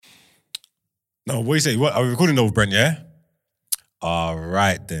No, what do you say? What are we recording over, Brent? Yeah. All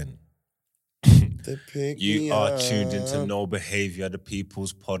right then. You are tuned into No Behavior, the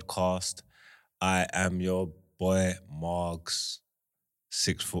People's Podcast. I am your boy Margs,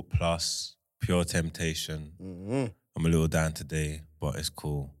 6 foot plus, pure temptation. Mm-hmm. I'm a little down today, but it's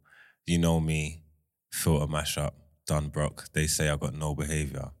cool. You know me, filter mashup, done Brock. They say I got no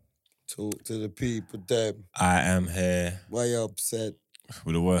behavior. Talk to the people, them. I am here Why you upset?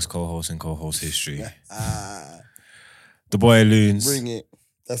 with the worst co-host in co-host history. Ah, The boy Loons, bring it.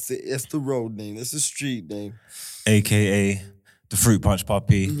 That's it. That's the road name. That's the street name. aka the Fruit Punch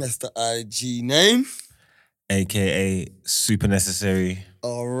Puppy, That's the IG name. aka Super Necessary.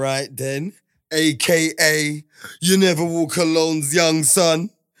 All right then. AKA You Never Walk Alone's young son.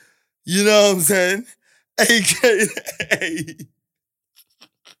 You know what I'm saying? AKA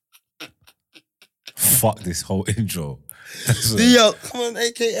Fuck this whole intro. come on,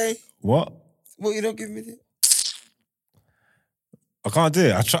 AKA. What? What, you don't give me the... I can't do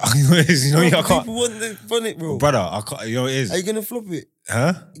it. I try. You know what it is? You know, I can't. People want it, bro. Brother, I can't. You know what it is? Are you going to flop it?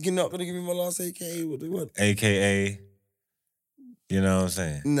 Huh? You're not going to give me my last AKA? What do you want? AKA, you know what I'm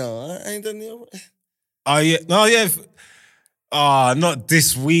saying? No, I ain't done the other. Oh, yeah. No, yeah. Not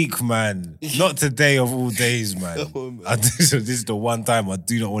this week, man. Not today of all days, man. Come on, man. This is the one time I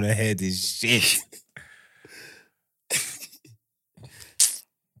do not want to hear this shit.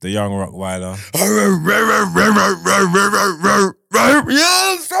 The young Rockweiler. You know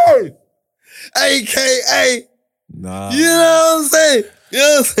what I'm saying? AKA. Nah. You know what I'm saying? You know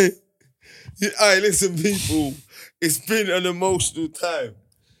what I'm saying? Alright, listen, people. It's been an emotional time.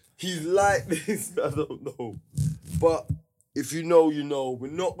 He's like this, I don't know. But if you know, you know. We're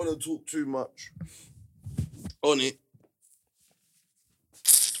not going to talk too much on it.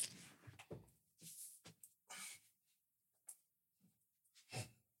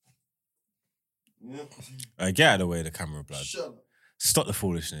 Yeah. Get out of the way of the camera, blood. Shut up. Stop the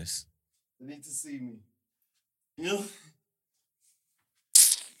foolishness. They need to see me. Yeah.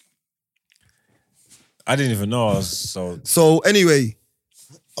 I didn't even know I was so... So anyway,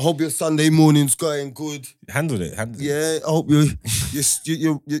 I hope your Sunday morning's going good. Handled it. Yeah, I hope your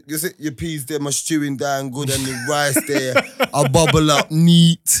peas there are stewing down good and the rice there are bubble up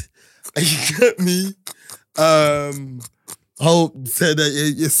neat. You get me? Hope said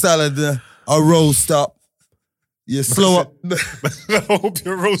that your salad are roast up. You slow up. I hope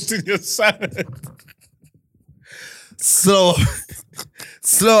you're roasting your salad. slow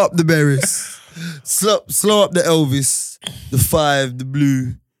up the berries. Slow up the Elvis, the Five, the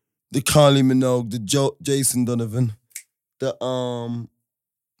Blue, the Kylie Minogue, the Jason Donovan, the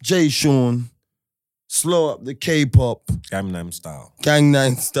Jay Sean. Slow up the K-pop. Gangnam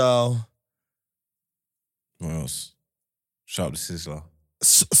Style. What else? Shout out the Sizzler.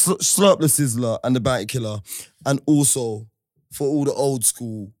 Slow up the Sizzler and the Bounty Killer. And also, for all the old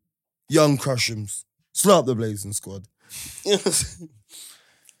school, young Crush'ems, slow up the Blazing Squad.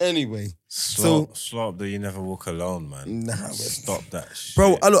 Anyway. Slow up the You Never Walk Alone, man. Nah, stop that shit.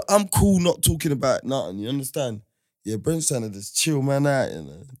 Bro, I'm cool not talking about nothing, you understand? Yeah, Brent's trying to just chill man out, you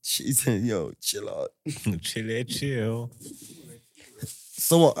know. He said, yo, chill out. chill.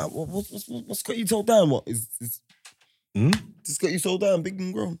 So what's got you sold down? What is this got you sold down, big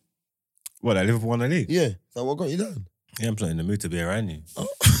and grown? What, that Liverpool won the league? Yeah. So what got you down? Yeah, I'm not in the mood to be around you. Oh.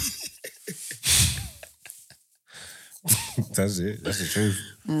 That's it. That's the truth.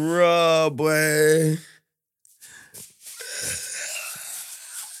 Bruh, boy.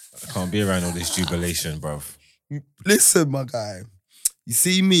 I can't be around all this jubilation, bruv. Listen, my guy. You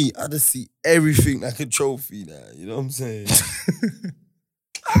see me, I just see everything like a trophy now. You know what I'm saying?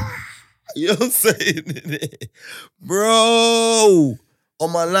 You know what I'm saying? Bro,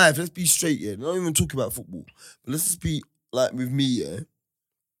 on my life, let's be straight here. Don't even talk about football. But let's just be like with me, yeah?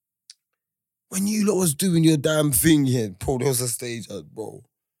 When you lot was doing your damn thing here, bro, there was a stage, bro.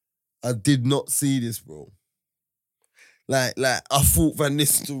 I did not see this, bro. Like I thought Van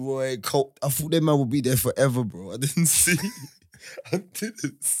Nistelrooy, I thought that man would be there forever, bro. I didn't see. I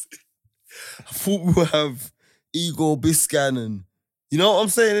thought we would have Igor Biscan and, you know what I'm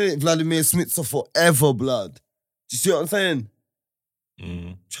saying? Vladimir Smitsa forever, blood. Do you see what I'm saying?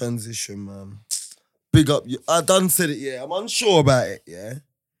 Mm. Transition, man. Big up. I done said it, yeah. I'm unsure about it, yeah.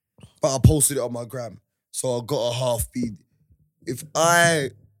 But I posted it on my gram. So I got a half beat. If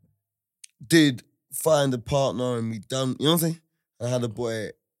I did find a partner and we done, you know what I'm saying? I had a boy,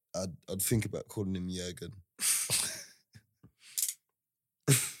 I'd think about calling him Jurgen.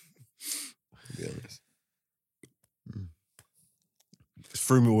 To be honest. It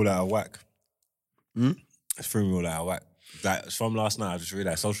threw me all out of whack. Hmm? It threw me all out of whack. Like, from last night, I just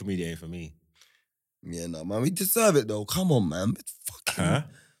realized social media ain't for me. Yeah, no, man. We deserve it, though. Come on, man. Fucking Huh?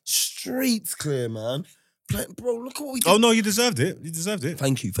 streets clear, man. Bro, look at what we did. Oh, no, you deserved it. You deserved it.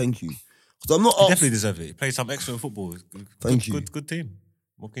 Thank you. Because I'm not You asked. definitely deserved it. You played some excellent football. Thank you. Good team.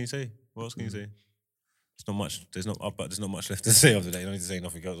 What can you say? What else can you say? There's not much. There's not much left to say after that. You don't need to say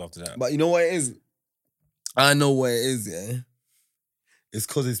nothing else after that. But you know what it is? I know what it is, yeah? It's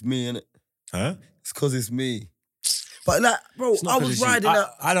because it's me, innit? Huh? It's because it's me. But like, bro, It's not I 'cause was it's you. riding out.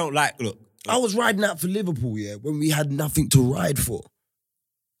 I don't like. Look. I was riding out for Liverpool, yeah, when we had nothing to ride for.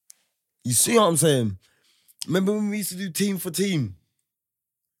 You see what I'm saying? Remember when we used to do team for team?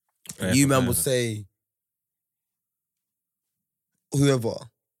 You man would say, whoever,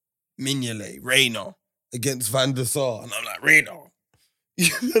 Mignolet, Reina, against Van der Sar. And I'm like, Reina.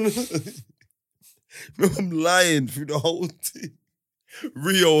 Remember, I'm lying through the whole team.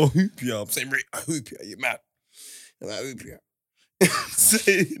 Rio Hoopia. I'm saying, Hoopia, you mad? I'm like, Hoopia.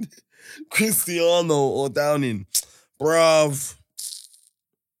 Saying Cristiano or Downing. Bruv.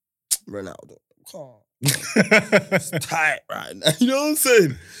 Ronaldo. It's tight right now. You know what I'm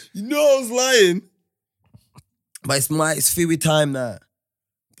saying? You know I was lying. But it's Fury time now.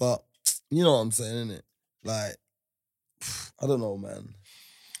 But you know what I'm saying, innit? Like, I don't know, man.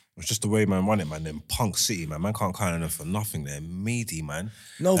 It's just the way man run it, man. Them Punk City, man. Man can't count on them for nothing. They're meaty, man.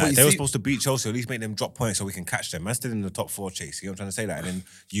 No, like, but they were supposed to beat Chelsea, at least make them drop points so we can catch them. Man, still in the top 4 chase. You know what I'm trying to say? That, and then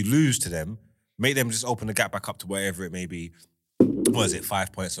you lose to them, make them just open the gap back up to wherever it may be. What is it?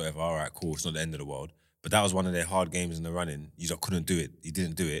 5 points or whatever. All right, cool. It's not the end of the world. But that was one of their hard games in the running. You just couldn't do it. You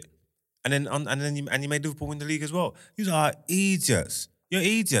didn't do it. And then you made Liverpool win the league as well. You are idiots. You're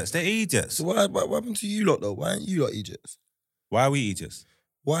idiots. They're idiots. So what happened to you lot though? Why aren't you lot idiots? Why are we idiots?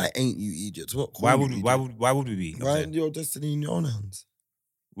 Why ain't you idiots? Why would we be? Why ain't your destiny in your own hands?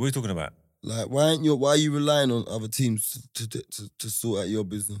 What are you talking about? Like, why are you relying on other teams to sort out your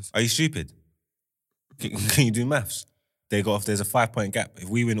business? Are you stupid? Can you do maths? There's a 5-point gap. If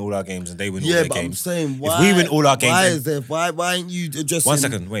we win all our games and they win all their games. Yeah, but I'm saying, why? If we win all our games. Why ain't you addressing 1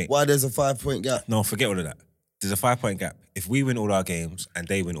 second, wait. Why there's a 5-point gap? No, forget all of that. There's a 5-point gap. If we win all our games and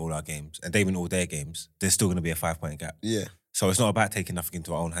they win all our games and they win all their games, there's still going to be a 5-point gap. Yeah. So it's not about taking nothing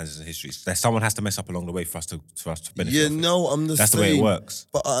into our own hands as a history. Someone has to mess up along the way for us to benefit. Yeah, no, I'm just That's saying. the way it works.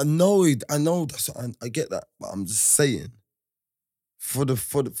 But I know I get that. But I'm just saying, for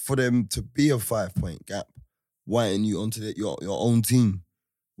them to be a 5-point gap, why ain't you onto your own team?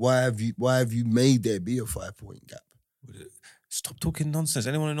 Why have you made there be a 5-point gap? Stop talking nonsense.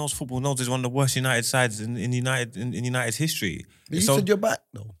 Anyone who knows football knows it's one of the worst United sides in United's history. But you said you're back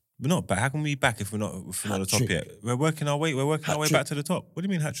though. We're not back. How can we be back if we're not the top yet? We're working our way. We're working our way back to the top. What do you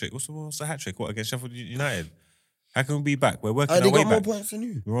mean hat trick? What's the hat trick? What, against Sheffield United? How can we be back? We're working our way back. They got more points than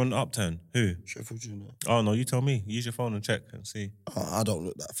you. We're on the upturn. Who? Sheffield United. Oh no, you tell me. Use your phone and check and see. Oh, I don't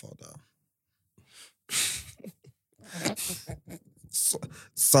look that far down.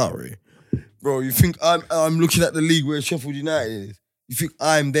 Sorry, bro. You think I'm looking at the league where Sheffield United is? You think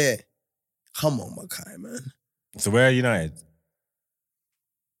I'm there? Come on, my guy, man. So where are United?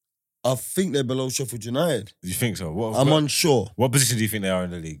 I think they're below Sheffield United. You think so? I'm unsure. What position do you think they are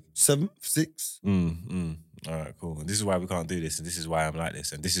in the league? 7th, 6th. All right, cool. And this is why we can't do this, and this is why I'm like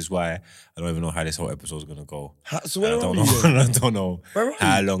this, and this is why I don't even know how this whole episode is gonna go. So where I don't are know. you? I don't know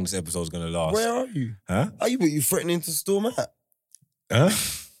how you? long this episode is gonna last. Where are you? Huh? Are you threatening to storm out? Huh?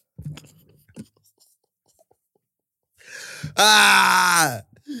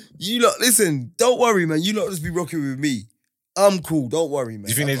 You lot, listen, don't worry, man. You lot just be rocking with me. I'm cool. Don't worry, man. Do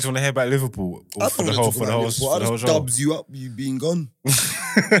you think they just want to hear about Liverpool for the whole I just dubs you up. You being gone.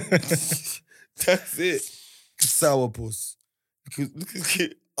 That's it. Sourpuss. Look at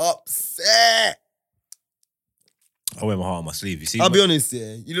it. Upset. I wear my heart on my sleeve. You see? I'll be honest,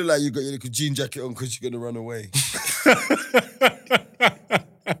 yeah. You look like you got your little jean jacket on because you're gonna run away.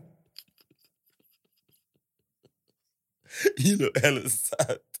 You look hella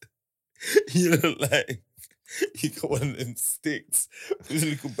sad. You look like you got one of them sticks with a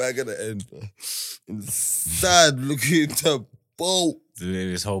little bag at the end. And sad looking to bolt.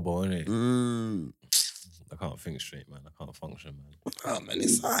 This hobo, innit? Mm. I can't think straight, man. I can't function, man. Oh, man,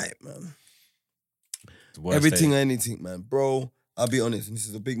 it's alright, man. Everything or anything, man. Bro, I'll be honest, and this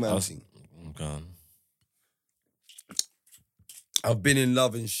is a big man thing. I'm gone. I've been in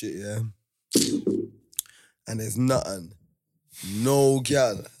love and shit, yeah? And there's nothing no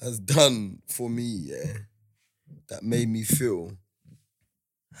gal has done for me, yeah, that made me feel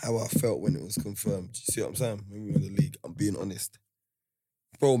how I felt when it was confirmed. You see what I'm saying? When we were in the league, I'm being honest.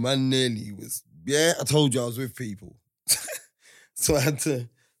 Bro, man nearly was, yeah, I told you I was with people. So I had to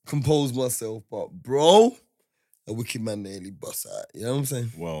compose myself. But bro, a wicked man nearly bust out. You know what I'm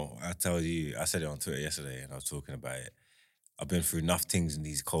saying? Well, I tell you, I said it on Twitter yesterday and I was talking about it. I've been through enough things in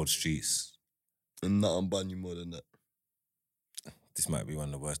these cold streets. And nothing bun you more than that. This might be one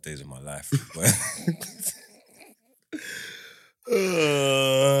of the worst days of my life. But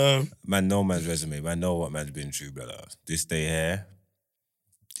man, know man's resume. Man, know what man's been through, brother. This day here,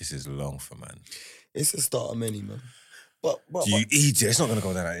 this is long for man. It's a start of many, man. But You eat it. It's not going to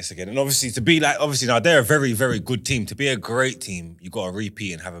go down like this again. And obviously, now they're a very, very good team. To be a great team, you got to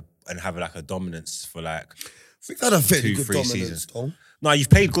repeat and have like a dominance for like. we've had a fairly good 2-3 dominance, seasons. though. No, you've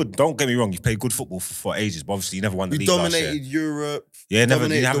played good. Don't get me wrong. You've played good football for ages, but obviously you never won the We league last year. dominated Europe. Yeah,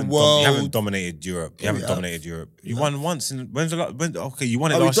 dominated the world. You haven't dominated Europe. You Yeah, we haven't have. dominated Europe. You won once. Okay, you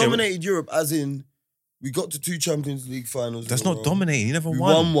won it We last year. dominated Europe as in we got to 2 Champions League finals. That's in a not row. dominating. You never We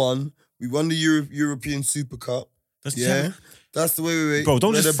won. won one. We won the European Super Cup. That's Yeah. That's the way. Bro,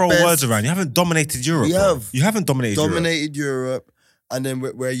 don't we're just the throw best. words around. You haven't dominated Europe. We bro. have. You haven't dominated Europe. Dominated Europe. And then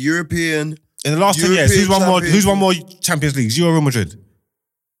we're European. In the last 10 years, European who's won more Champions Leagues? You or Real Madrid?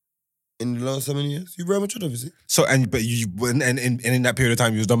 In the last how many years? You Real Madrid, obviously. So and in that period of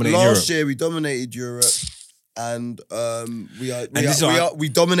time, you was dominating Europe. Last year we dominated Europe, and we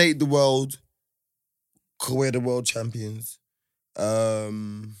dominated the world. 'Cause we're the world champions. Yeah,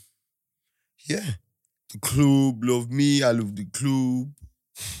 the club love me. I love the club,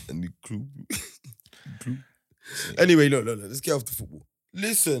 and the club. Anyway, look. Let's get off the football.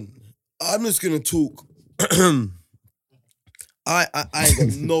 Listen, I'm just gonna talk. I ain't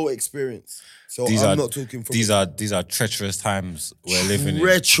got no experience, so I'm not talking from These are treacherous times we're living in.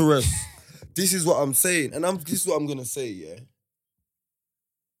 treacherous. This is what I'm saying, and this is what I'm gonna say. Yeah,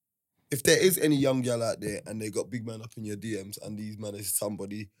 if there is any young girl out there and they got big man up in your DMs and these man is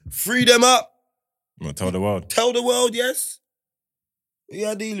somebody, free them up. I'm gonna tell the world. Tell the world, yes. What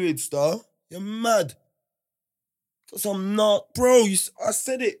you deal with, star? You're mad. Cause I'm not, bro. I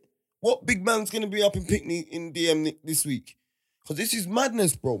said it. What big man's gonna be up in Pickney in DM this week? Cause this is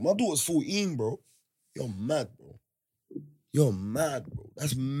madness, bro. My daughter's 14, bro. You're mad, bro. You're mad, bro.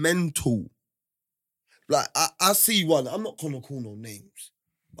 That's mental. Like, I see one. I'm not gonna call no names,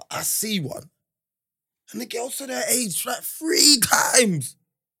 but I see one. And the girl's to their age like 3 times.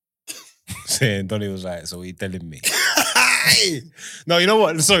 Saying Donnie was like, so he telling me. No, you know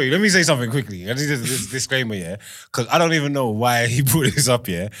what? Sorry, let me say something quickly. I need this disclaimer, yeah? Because I don't even know why he brought this up,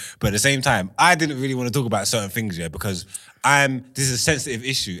 yeah? But at the same time, I didn't really want to talk about certain things, yeah? Because this is a sensitive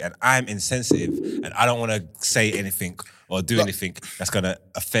issue and I'm insensitive and I don't want to say anything or do anything that's gonna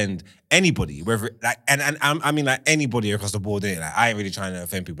offend anybody, whether I mean like anybody across the board. Like I ain't really trying to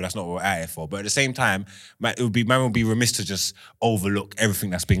offend people. That's not what we're out here for. But at the same time, man would be remiss to just overlook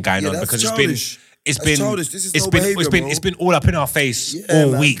everything that's been going on because childish. It's That's been childish. This is no behaviour, bro. it's been all up in our face Yeah,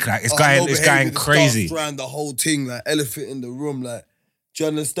 all man. week. Like it's No going behaviour, crazy. Starts around the whole thing, like elephant in the room. Like, do you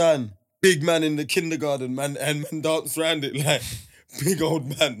understand? Big man in the kindergarten, man, and man dance around it like big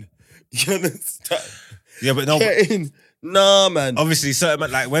old man. You understand? Yeah, but no. Get in. Nah, man. Obviously, certain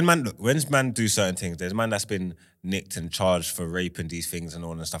man, like when man do certain things, there's a man that's been nicked and charged for rape and these things and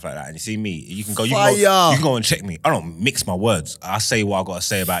all and stuff like that. And you see me, you can go and check me. I don't mix my words. I say what I gotta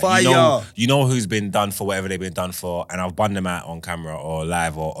say about it. You know who's been done for whatever they've been done for, and I've banned them out on camera or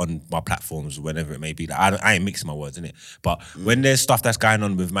live or on my platforms, whenever it may be. Like, I ain't mixing my words, innit? But when there's stuff that's going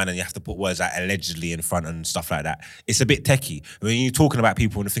on with man and you have to put words like allegedly in front and stuff like that, it's a bit techie. When you're talking about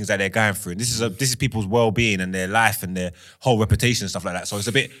people and the things that they're going through, and this is people's well-being and their life and their whole reputation and stuff like that. So it's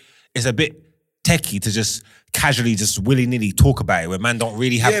a bit techie to just casually, just willy-nilly talk about it when man don't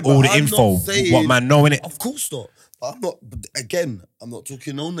really have all the info, what man know, innit? Of course not. But I'm not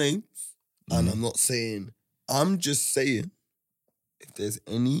talking no names. And I'm not saying, I'm just saying, if there's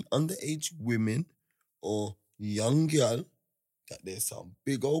any underage women or young girl that there's some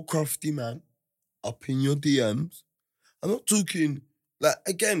big old crafty man up in your DMs, I'm not talking, like,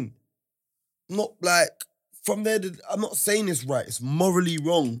 again, not like, from there, I'm not saying it's right. It's morally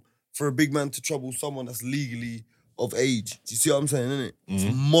wrong for a big man to trouble someone that's legally of age. Do you see what I'm saying, innit?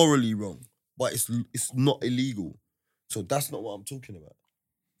 It's morally wrong, but it's not illegal. So that's not what I'm talking about.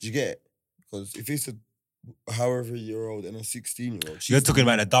 Do you get it? Because if it's a however-year-old and a 16-year-old... You're talking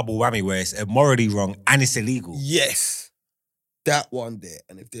about a double whammy where it's morally wrong and it's illegal. Yes. That one there.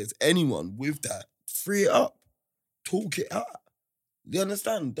 And if there's anyone with that, free it up. Talk it out. You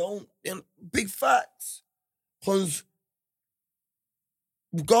understand? Big facts. Because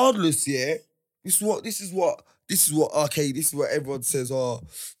regardless, yeah, this is what everyone says, the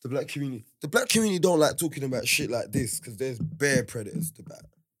black community. The black community don't like talking about shit like this because there's bare predators to back.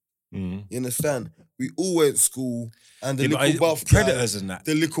 You understand? We all went to school and the little buff predators and that.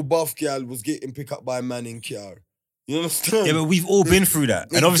 The little buff girl was getting picked up by a man in Kiara. You understand? Yeah, but we've all been through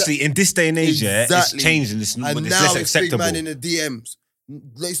that. And obviously, in this day and age, yeah, it's Exactly. changed and it's And less now it's acceptable. big man in the DMs.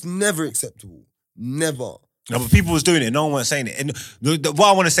 It's never acceptable. Never. No, but people was doing it. No one was saying it. And what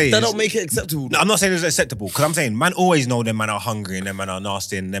I want to say is... That don't make it acceptable. No, I'm not saying it's acceptable because I'm saying man always know them man are hungry and them man are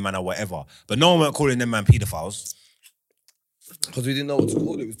nasty and them man are whatever. But no one weren't calling them man paedophiles. Because we didn't know what to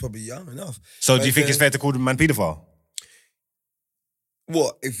call it. It was probably young enough. So do you think it's fair to call them man paedophile?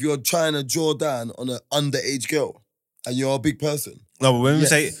 What? If you're trying to draw down on an underage girl and you're a big person? No, but when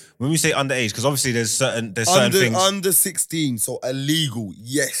Yes. we say underage, because obviously there's certain Under, things. under 16, so illegal,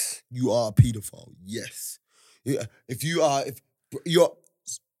 yes, you are a paedophile. Yes. Yeah, if you're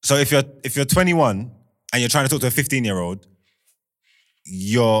So if you're 21 and you're trying to talk to a 15-year-old,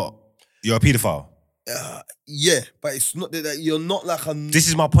 you're a paedophile. yeah, but it's not that you're not like a. This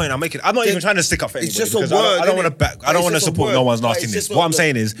is my point I'm making. I'm not even trying to stick up for It's anybody just a because word, I don't innit? want to back. I It's don't want to just a support word. no one's But it's nastiness. just What I'm not-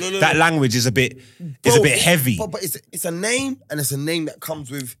 saying is no. that language is a bit Bro, heavy. But it's a name and it's a name that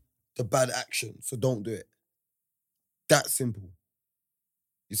comes with the bad action. So don't do it. That simple.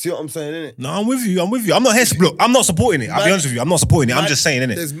 You see what I'm saying, innit? No, I'm with you. I'm not here. Look, I'm not supporting it. I'll be Man- honest with you. I'm not supporting it. I'm Man, just saying,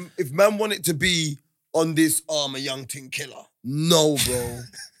 innit? If man want it to be on this, I'm a young teen killer. No, bro.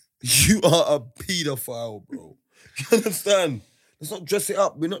 You are a paedophile, bro. You understand? Let's not dress it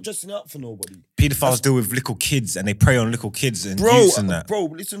up. We're not dressing it up for nobody. Pedophiles deal with little kids and they prey on little kids and Bro, youths and that. bro,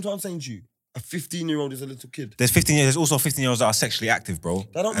 listen to what I'm saying to you. A 15-year-old is a little kid. There's 15 years. There's also 15-year-olds that are sexually active, bro.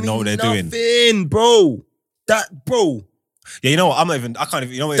 That don't and mean know what they're nothing, doing. bro. Bro. Yeah, you know what? I can't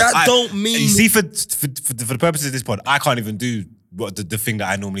even. You know what? That don't mean- You see, for the purposes of this pod, I can't even do what the thing that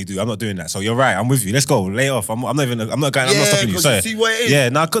I normally do. I'm not doing that. So you're right. I'm with you. Let's go. Lay off. I'm not even. I'm not going. I'm not stopping you. 'cause Sorry. you see what it is? Yeah.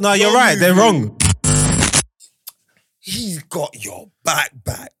 No. You're Don't right. move, They're bro. wrong. He's got your back.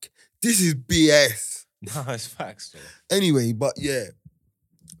 This is BS. No, it's facts. Though. Anyway, but yeah,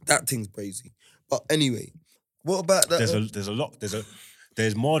 that thing's crazy. But anyway, what about that? There's a lot.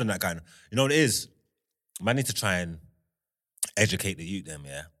 There's more than that kind of. You know what it is? Man need to try and educate the youth them,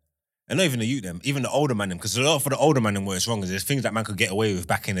 yeah. And not even the youth them, even the older man them, because a lot for the older man them where it's wrong is there's things that man could get away with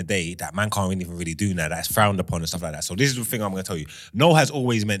back in the day that man can't even really do now, that's frowned upon and stuff like that. So this is the thing I'm gonna tell you. No has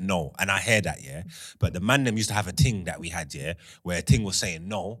always meant no, and I hear that, yeah. But the man them used to have a thing that we had, yeah, where a thing was saying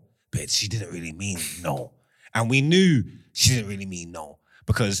no, but she didn't really mean no. And we knew she didn't really mean no.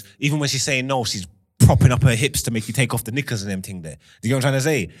 Because even when she's saying no, she's propping up her hips to make you take off the knickers and them thing there. Do you know what I'm trying to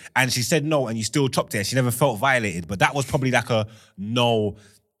say? And she said no and you still chopped it and she never felt violated. But that was probably like a no,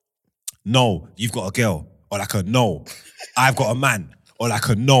 you've got a girl. Or like a no, I've got a man. Or like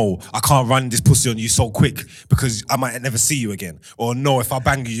a no, I can't run this pussy on you so quick because I might never see you again. Or no, if I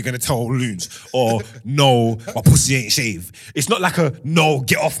bang you, you're gonna tell all loons. Or no, my pussy ain't shaved. It's not like a no,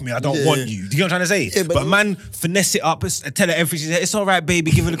 get off me, I don't want you. Do you know what I'm trying to say? Yeah, but man, finesse it up, tell her everything. She said, it's all right, baby,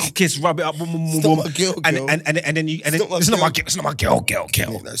 give her a little kiss, rub it up, boom, boom, boom, It's boom. not my girl, girl. And then you, and then It's not my it's not my girl. Yeah,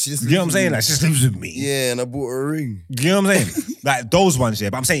 like, she just You know what I'm lives saying? with Like, she just lives with me. Yeah, and I bought her a ring. You know what I'm saying? Like those ones, yeah.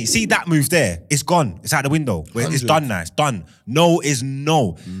 But I'm saying, see that move there, it's gone. It's out the window. It's 100. done now. It's done. No is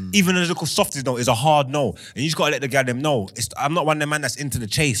no. Even a little softest no is a hard no. And you just gotta let the girl them know. I'm not one of them man that's into the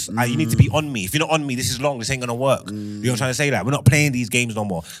chase. You need to be on me. If you're not on me, this is long. This ain't gonna work. You know what I'm trying to say? That we're not playing these games no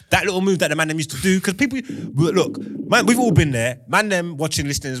more. That little move that the man them used to do, because people look, man, we've all been there. Man them watching,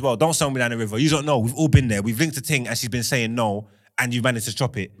 listening as well. Don't sell me down the river. You don't know. We've all been there. We've linked a thing and she's been saying no, and you've managed to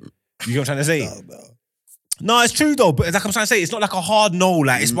chop it. You know what I'm trying to say? No, it's true though. But like I'm trying to say, it's not like a hard no.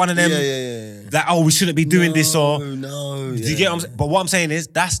 Like it's one of them that we shouldn't be doing this or. No. Do you get what I'm saying? But what I'm saying is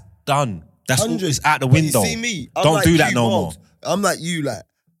that's done. That's all, 100. it's out the But window. You see me? I'm Don't like do that you, no Mark. more. I'm like you, like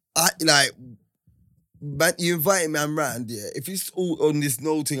man, you invite me, I'm round, yeah. If it's all on this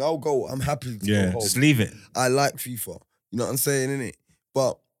no thing, I'll go. I'm happy to Yeah, go home. just leave it. I like FIFA. You know what I'm saying, innit?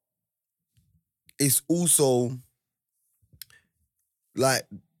 But it's also like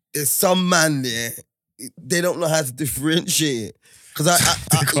there's some man there, they don't know how to differentiate it. Cause I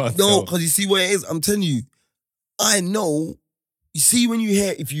can't no, tell. because you see what it is. I'm telling you, I know. You see when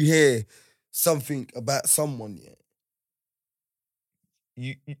if you hear something about someone,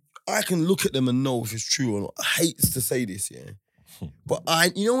 yeah, I can look at them and know if it's true or not. I hate to say this, yeah, but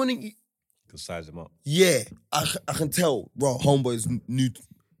you know when it, Can size them up. yeah, I can tell, bro, homeboy's new.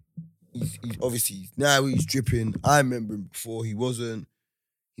 He's obviously, now he's dripping. I remember him before, he wasn't.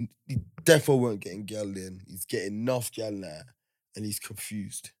 He definitely weren't getting gal then. He's getting enough gal now, and he's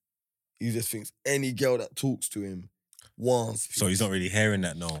confused. He just thinks any girl that talks to him wants. So he's not really hearing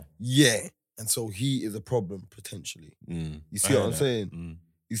that no. Yeah, and so he is a problem, potentially. You see I what hear I'm that. saying?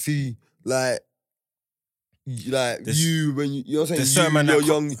 You see, like There's- you when you know what I'm there's saying. certain man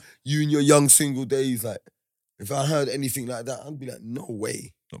that You in your young single days, like if I heard anything like that, I'd be like, no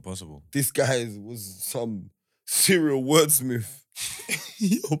way. Not possible. This guy was some serial wordsmith.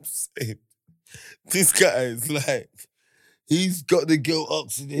 You know what I'm saying? This guy is like, he's got the girl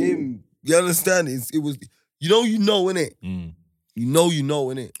asking him. You understand? It was, you know, innit? You know,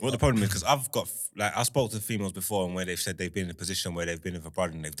 innit? Well, the problem is because I spoke to females before and where they've said they've been in a position where they've been with a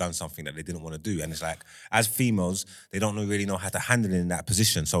brother and they've done something that they didn't want to do. And it's like, as females, they don't really know how to handle it in that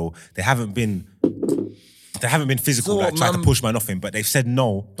position. So they haven't been physical, So, like tried to man- push man off him, but they've said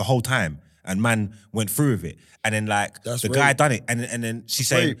no the whole time. And man went through with it. And then like That's the guy rape. done it. And then she's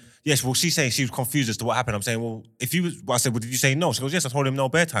saying, rape. yes, well, she's saying she was confused as to what happened. I'm saying, well, if you was, well, I said, well, did you say no? She goes, yes, I told him no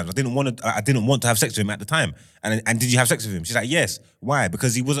bare times. I didn't want to have sex with him at the time. And did you have sex with him? She's like, yes. Why?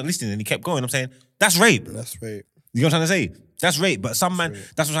 Because he wasn't listening and he kept going. I'm saying, that's rape. That's rape. You know what I'm trying to say? That's rape. But some man,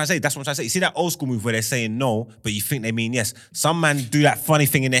 that's what I'm trying to say. You see that old school move where they're saying no, but you think they mean yes. Some man do that funny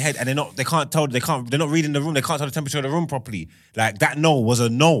thing in their head and they're not reading the room, they can't tell the temperature of the room properly. Like that no was a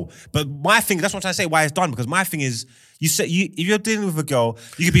no. But my thing, that's what I'm trying to say why it's done, because my thing is, if you're dealing with a girl,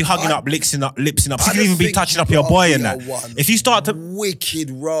 you could be hugging up, lipsing up. She could even be touching up your boy and that. If you start to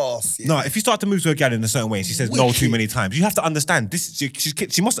wicked Ross. Yeah. No, if you start to move to a gal in a certain way and she says no too many times, you have to understand this.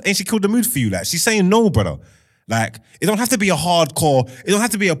 She must ain't she killed the mood for you. Like she's saying no, brother. Like it don't have to be a hardcore. It don't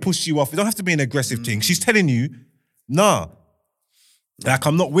have to be a push you off. It don't have to be an aggressive thing. She's telling you, nah. Like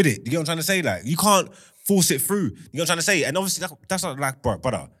I'm not with it. You get what I'm trying to say? Like you can't force it through. You get what I'm trying to say? And obviously that's not like,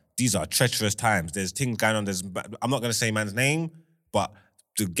 brother. These are treacherous times. There's things going on. I'm not gonna say man's name, but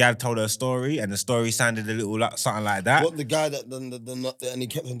the gal told her a story, and the story sounded a little like something like that. What, the guy that done the nut and he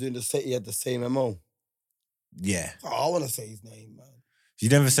kept on doing the set, he had the same MO. Yeah. Oh, I want to say his name, man. You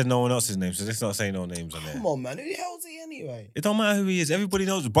never said no one else's name, so let's not say no names on there. Come on, man. Who the hell is he anyway? It don't matter who he is. Everybody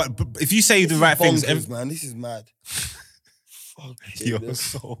knows. But if you say the right things, Bonkers, man. This is mad. Fuck, you're this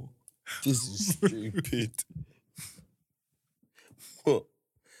so. is stupid. What?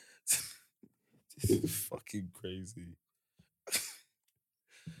 This is fucking crazy.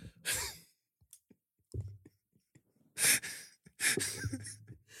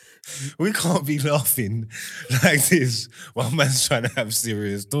 We can't be laughing like this while man's trying to have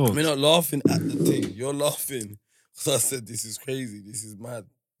serious talk. We're not laughing at the thing. You're laughing. So I said, this is crazy. This is mad.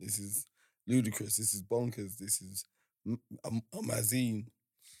 This is ludicrous. This is bonkers. This is a mazine.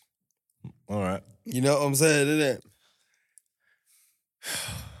 All right. You know what I'm saying, innit?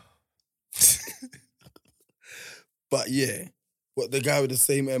 But yeah, what, the guy with the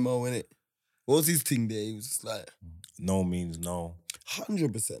same MO, innit? What was his thing there? He was just like, No means no.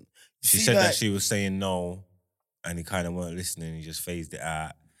 100%. She said that she was saying no, and he kind of weren't listening. He just phased it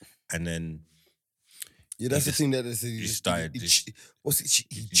out, and then Yeah, that's the thing that they said.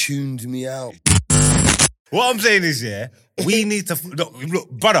 He tuned me out. what I'm saying is, yeah, we need to look,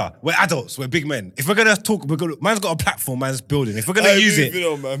 brother. We're adults. We're big men. If we're gonna talk, man's got a platform. Man's building. If we're gonna use it,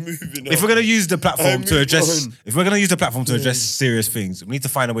 Moving on. if we're gonna use the platform to Move address, on. if we're gonna use the platform to address serious things, we need to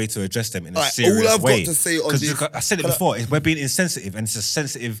find a way to address them in a Alright, serious all I've way. got to say on this, I said it before. We're being insensitive, and it's a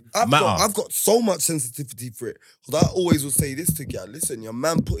sensitive matter. I've got so much sensitivity for it. Because I always will say this to gal. Listen, your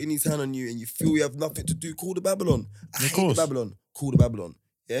man putting his hand on you and you feel you have nothing to do, call the Babylon. I hate the Babylon. Call the Babylon.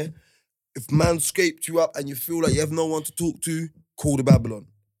 Yeah? If man scraped you up and you feel like you have no one to talk to, call the Babylon.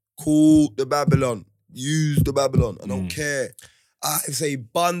 Call the Babylon. Use the Babylon. I don't care. I say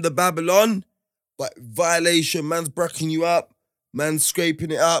bun the Babylon, but violation, man's bracking you up, man's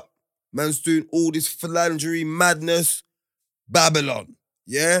scraping it up, man's doing all this philandry madness. Babylon.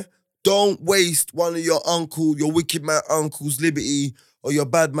 Yeah? Don't waste one of your wicked man uncle's liberty or your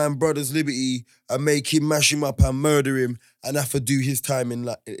bad man brother's liberty and make him mash him up and murder him and have to do his time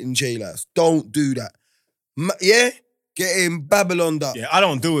in jail house. Don't do that. Yeah? Get him Babyloned up. Yeah, I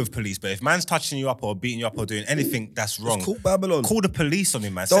don't deal with police, but if man's touching you up or beating you up or doing anything that's wrong, Just call Babylon. Call the police on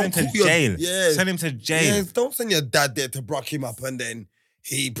him, man. Don't Send him to call jail. yeah. Send him to jail. Yeah, don't send your dad there to brock him up and then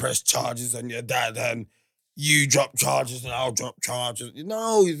he press charges on your dad and you drop charges and I'll drop charges.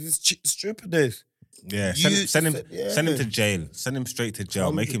 No, it's stupidness. Yeah, send him to jail. Send him straight to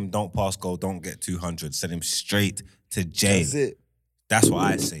jail. Make him don't pass go, don't get 200. Send him straight to jail. That's it. That's what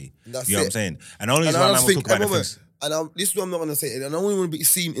I say. That's you know it. what I'm saying? And the only reason why man will talk about the things. And this is what I'm not going to say. And I don't want to be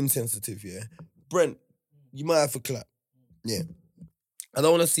seen insensitive, yeah? Brent, you might have to clap. Yeah. I don't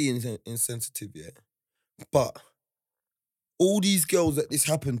want to see insensitive, yeah? But all these girls that this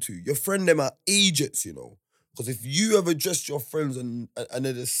happened to, your friend them are idiots, you know? Because if you ever address your friends and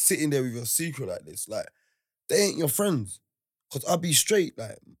they're just sitting there with your secret like this, like, they ain't your friends. Because I'll be straight,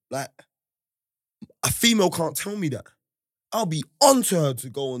 like, a female can't tell me that. I'll be onto her to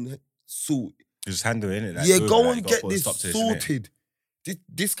go and sort. Just handle it, innit? Like, Yeah, do it, go like, and you gotta get put a this stop to innit? sorted.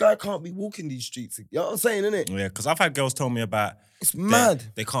 This guy can't be walking these streets. You know what I'm saying, innit? Yeah, because I've had girls tell me about It's mad.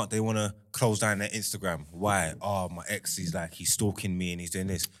 they want to close down their Instagram. Why? Oh, my ex, he's stalking me and he's doing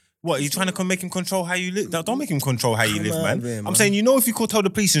this. What, are you trying to make him control how you live? Don't make him control how you Come live, on, man. man. I'm saying, if you tell the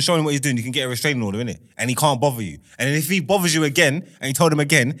police and show him what he's doing, you can get a restraining order, innit? And he can't bother you. And then if he bothers you again, and you told him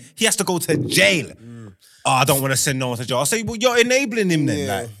again, he has to go to jail. Oh, I don't want to send no one to jail. I'll say, well, you're enabling him then.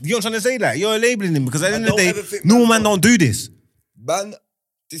 Yeah. Like, you know what I'm trying to say? That you're enabling him because at the end of the don't day, ever think normal man's man don't do this. Man,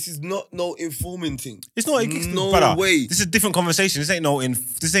 this is not no informing thing. It's not. No brother, way. This is a different conversation. This ain't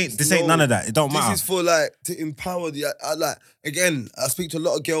none of that. It don't matter. This is for like to empower the. Again, I speak to a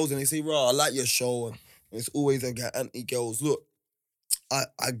lot of girls and they say, "Bro, I like your show," and it's always like anti-girls. Look,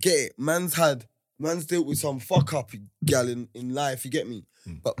 I get it. Man's dealt with some fuck up gal in life. You get me?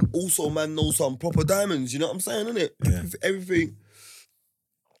 But also, man knows some proper diamonds. You know what I'm saying, innit? Yeah.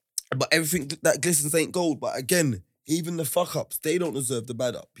 Everything that glistens ain't gold. But again, even the fuck ups, they don't deserve the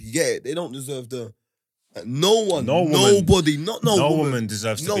bad up. You get it? They don't deserve the. Nobody, no woman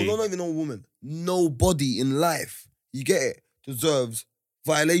deserves to be. No, not even no woman. Nobody in life, you get it, deserves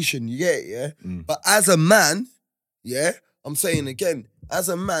violation. You get it, yeah? But as a man, yeah, I'm saying again, as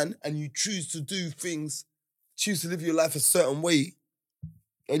a man, and you choose to do things, choose to live your life a certain way,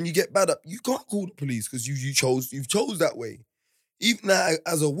 and you get bad up, you can't call the police because you've chose that way. Even now,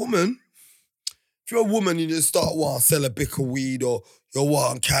 as a woman, if you're a woman and you just start sell a bick of weed or you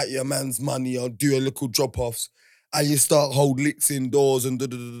want to cat your man's money or do a little drop-offs and you start hold licks indoors and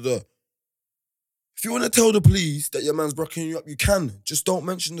da-da-da-da. If you want to tell the police that your man's brocking you up, you can. Just don't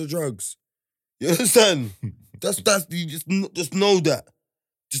mention the drugs. You understand? You just know that.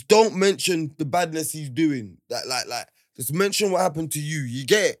 Just don't mention the badness he's doing. Just mention what happened to you. You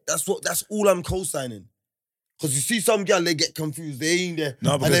get it? That's all I'm co-signing. Because you see some girl, they get confused. They ain't there.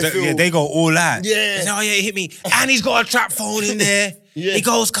 No, because they go all out. Yeah. They say, oh yeah, he hit me. And he's got a trap phone in there. Yeah. He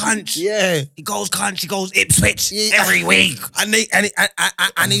goes cunt. Yeah. He goes cunt. He goes Ipswich every week.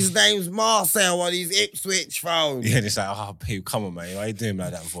 And his name's Marcel on his Ipswich phone. Yeah, it's like, oh, babe, come on, man. Why you doing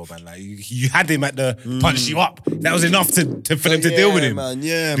like that before, man? Like, you had him at the punch you up. That was enough for them to deal with him. Man,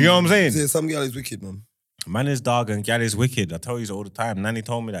 yeah, you know what I'm saying? Yeah, some girl is wicked, man. Man is dog and gal is wicked. I tell you all the time. Nanny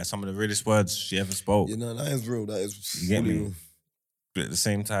told me that some of the realest words she ever spoke. You know, that is real. That is You get me? real. But at the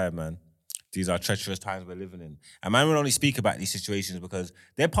same time, man, these are treacherous times we're living in. And man will only speak about these situations because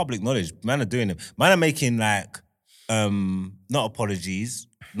they're public knowledge. Man are doing them. Man are making like, not apologies,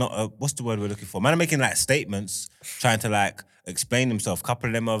 what's the word we're looking for? Man are making like statements, trying to like explain themselves. A couple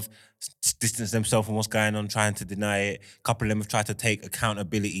of them have distanced themselves from what's going on, trying to deny it. A couple of them have tried to take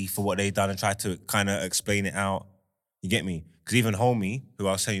accountability for what they've done and try to kind of explain it out. You get me? Because even Homie, who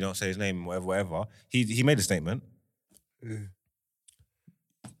I was saying you don't say his name, whatever, he made a statement.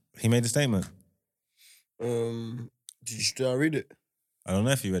 He made a statement. Did I read it? I don't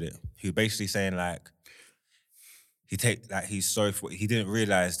know if you read it. He was basically saying like, he's sorry for he didn't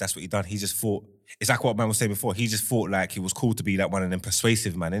realize that's what he done. He just thought, it's like what man was saying before. He just thought like it was cool to be like one of them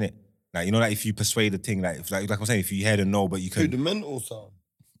persuasive man, innit? Like, you know, like if you persuade a thing, like I'm saying, if you heard a no, but you Who, could. the mental sound?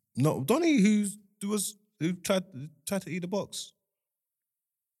 No, Donnie, who tried to eat the box.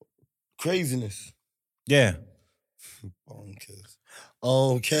 Craziness. Yeah. Bonkers.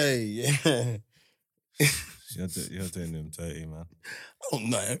 Okay, yeah. You're doing them dirty, man. Oh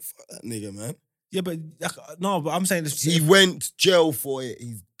no, fuck that nigga, man. Yeah, but no, but I'm saying this. He went to jail for it.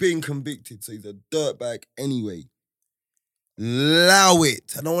 He's been convicted, so he's a dirtbag anyway. Allow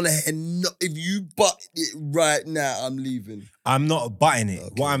it. I don't want to hear if you butt it right now, I'm leaving. I'm not butting it.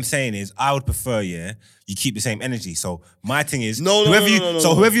 Okay. What I'm saying is, I would prefer, you keep the same energy. So my thing is, No. whoever you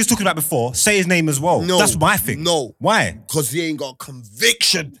was talking about before, say his name as well. No. That's my thing. No. Why? Because he ain't got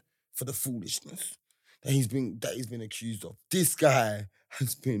conviction for the foolishness that he's been accused of. This guy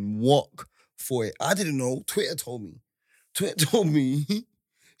has been walk for it. I didn't know. Twitter told me.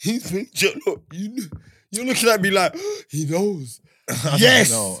 He's been jail. Look, you're looking at me like, he knows.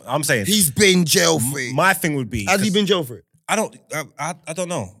 Yes. No, I'm saying He's been jail for it. my thing would be. Has he been jail for it? I don't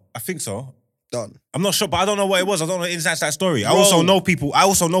know. I think so. Done. I'm not sure, but I don't know what it was. I don't know the inside that story. I Bro. also know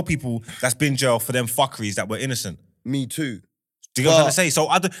people that's been jail for them fuckeries that were innocent. Me too. Do you know what I'm trying to say? So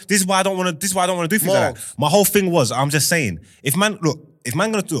this is why I don't want to do things like that. My whole thing was, I'm just saying, if man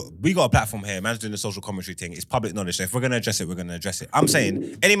gonna do it, we got a platform here, man's doing the social commentary thing, it's public knowledge. So if we're gonna address it, we're gonna address it. I'm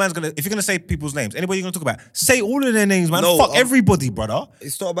saying, if you're gonna say people's names, anybody you're gonna talk about, say all of their names, man. No, Fuck everybody, brother.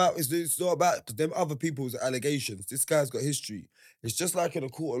 It's not about because them other people's allegations. This guy's got history. It's just like in a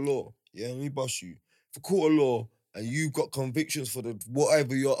court of law. Yeah, let me bust you. For court of law, and you've got convictions for the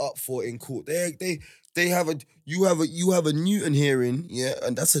whatever you're up for in court. They have you have a Newton hearing, yeah,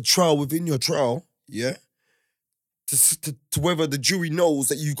 and that's a trial within your trial, yeah. to whether the jury knows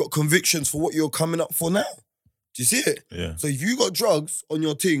that you've got convictions for what you're coming up for now. Do you see it? Yeah. So if you got drugs on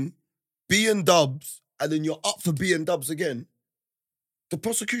your thing, B and dubs, and then you're up for B and dubs again, the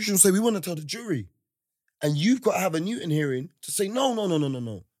prosecution will say, we want to tell the jury. And you've got to have a Newton hearing to say, no. I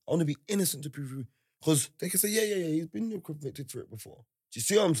want to be innocent to prove. Because they can say, yeah, he's been convicted for it before. Do you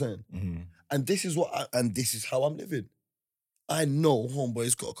see what I'm saying? Mm-hmm. And this is how I'm living. I know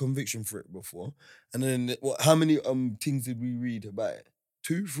homeboy's got a conviction for it before. And then how many things did we read about it?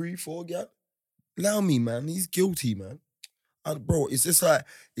 2, 3, 4, yeah? Allow me, man. He's guilty, man. And bro, it's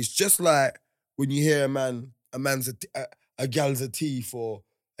just like when you hear a gal's a thief, and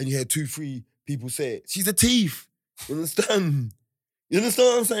you hear 2, 3 people say it. She's a thief. You understand? You understand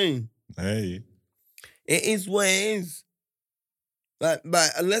what I'm saying? Hey. It is what it is. Like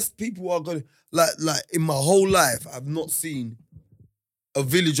unless people are gonna like in my whole life, I've not seen a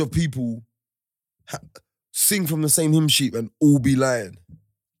village of people sing from the same hymn sheet and all be lying.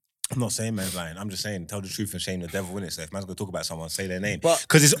 I'm not saying man's lying. I'm just saying tell the truth and shame the devil, innit? So if man's gonna talk about someone, say their name.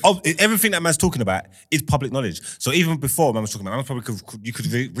 Because everything that man's talking about is public knowledge. So even before man was talking about, man probably you could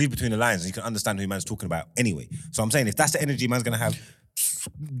read between the lines and you can understand who man's talking about anyway. So I'm saying if that's the energy man's gonna have,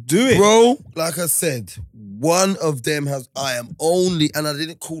 do it. Bro, like I said, one of them and I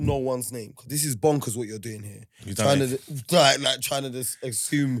didn't call no one's name, because this is bonkers what you're doing here. Trying to just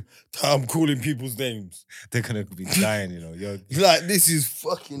assume that I'm calling people's names. They're gonna be dying, you know. Like, this is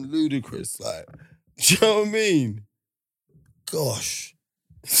fucking ludicrous. Like, do you know what I mean? Gosh.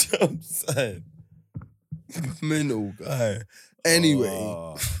 You know what I'm saying? Mental guy.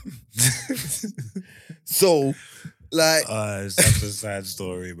 Anyway. So, like, it's such a sad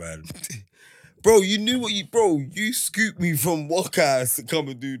story, man. Bro, you scooped me from Walkhouse to come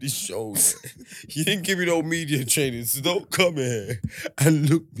and do this show. Yeah? You didn't give me no media training, so don't come here and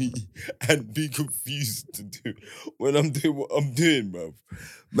look me and be confused to do when I'm doing what I'm doing, bro.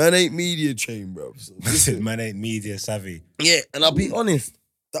 Man ain't media trained, bro. So listen, man ain't media savvy. Yeah, and I'll be honest,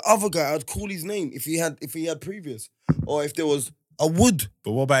 the other guy, I'd call his name if he had previous, or if there was. I would.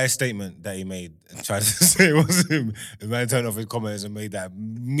 But what about his statement that he made and tried to say it was him? The man turned off his comments and made that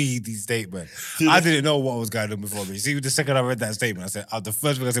meaty statement. I didn't know what was going on before me. You see, the second I read that statement, I said, the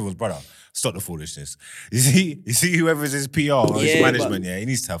first thing I said was, brother, stop the foolishness. You see whoever's his PR or his management, he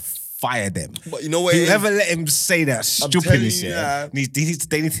needs to fire them. But you know what? Whoever let him say that stupidness, he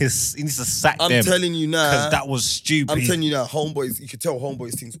needs to sack them. I'm telling you now. Because that was stupid. I'm telling you now, homeboys, you could tell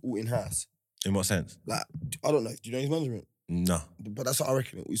homeboys things all in-house. In what sense? Like, I don't know. Do you know his management? No. But that's what I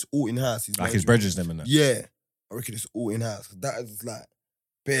reckon. It's all in-house. Like his brothers them and that? Yeah. I reckon it's all in-house. That is like,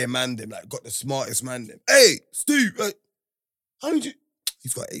 bare man them, like, got the smartest man them. Hey, Steve, like, how did you...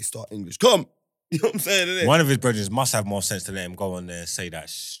 He's got A-star English. Come. You know what I'm saying? Innit? One of his brothers must have more sense to let him go on there and say that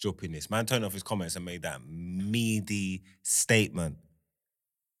stupidness. Man turned off his comments and made that meaty statement.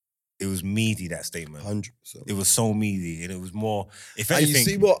 It was meaty, that statement. 100%. It was so meaty, and it was more... If and anything... you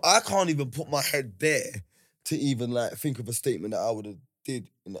see what? I can't even put my head there to even like think of a statement that I would have did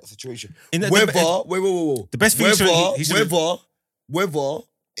in that situation. Wait. The best thing whether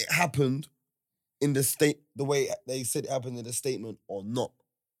it happened in the state, the way they said it happened in the statement or not.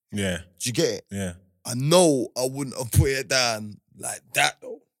 Yeah. Did you get it? Yeah. I know I wouldn't have put it down like that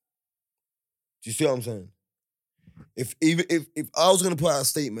though. Do you see what I'm saying? If I was gonna put out a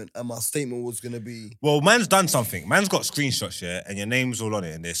statement and my statement was gonna be, well, man's done something. Man's got screenshots, yeah, and your name's all on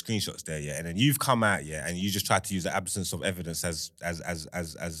it, and there's screenshots there, yeah, and then you've come out, yeah, and you just tried to use the absence of evidence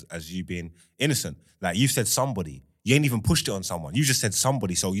as you being innocent. Like you've said somebody, you ain't even pushed it on someone. You just said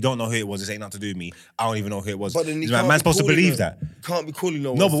somebody, so you don't know who it was. This ain't nothing to do with me. I don't even know who it was. But then man's supposed to believe that. Can't be calling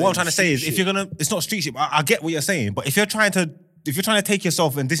no one. No, but what I'm trying to say is, if you're gonna, it's not street shit. I get what you're saying, but if you're trying to take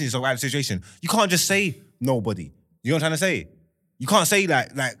yourself and distance yourself out of the situation, you can't just say nobody. You know what I'm trying to say? You can't say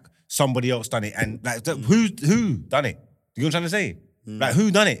like somebody else done it and like who done it? You know what I'm trying to say? Like who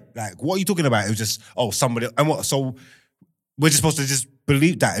done it? Like what are you talking about? It was just somebody and what? So we're just supposed to just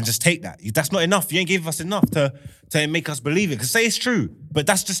believe that and just take that. That's not enough. You ain't giving us enough to make us believe it. Cause say it's true, but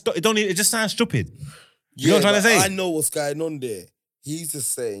that's just it just sounds stupid. You know what I'm trying to say? I know what's going on there. He's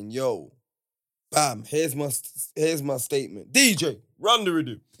just saying, yo, bam, here's my statement. DJ, run the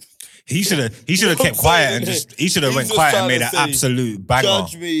rhythm. He should have kept quiet and he should have went quiet and made an absolute banger.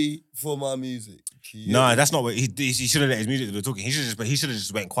 Judge me for my music. No, that's not what he should have let his music do the talking. He should have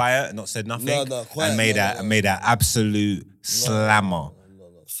just went quiet and not said nothing. Quiet, and made that absolute slammer. No.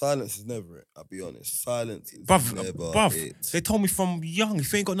 Silence is never it. I'll be honest. Silence is never it. They told me from young,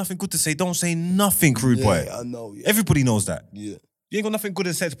 if you ain't got nothing good to say, don't say nothing, crude boy. I know. Yeah. Everybody knows that. Yeah. You ain't got nothing good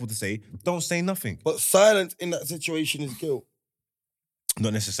and sensible to say, don't say nothing. But silence in that situation is guilt.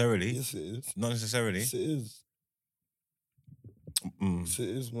 Not necessarily. Yes, it is. Not necessarily. Yes, it is. So it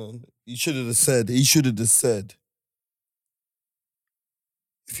is, man. He should have said. He should have just said.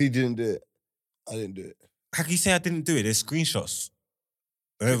 If he didn't do it, I didn't do it. How can you say I didn't do it? There's screenshots.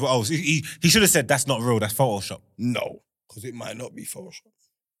 Oh, he should have said that's not real. That's Photoshop. No, because it might not be Photoshop.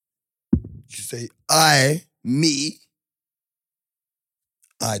 You should say, I didn't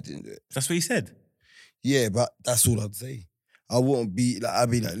do it. That's what he said. Yeah, but that's all I'd say. I wouldn't be like, I'd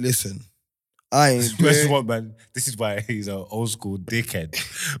be like, listen, I ain't do This is it. what, man. This is why he's an old school dickhead.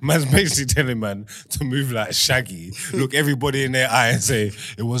 Man's basically telling man to move like Shaggy, look everybody in their eye and say,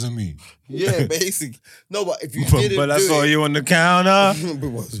 it wasn't me. Yeah, basically. No, but if you didn't But I do saw it, you on the counter.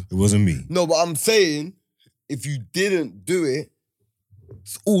 It wasn't me. No, but I'm saying, if you didn't do it,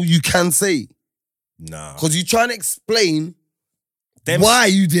 it's all you can say. Nah. Because you're trying to explain Them- why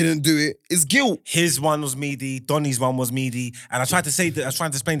you didn't do it. It's guilt. His one was meaty, Donny's one was meaty, and I tried to say that I was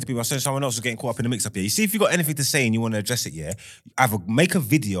trying to explain to people. I said someone else was getting caught up in the mix up here. You see, if you got anything to say and you want to address it, yeah, either make a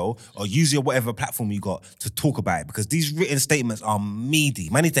video or use your whatever platform you got to talk about it, because these written statements are meaty.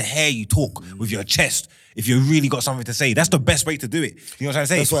 Man, need to hear you talk with your chest if you really got something to say. That's the best way to do it. You know what I'm trying to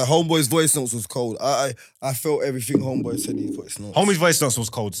say? That's why Homeboy's voice notes was cold. I felt everything Homeboy said in his voice notes. Homie's voice notes was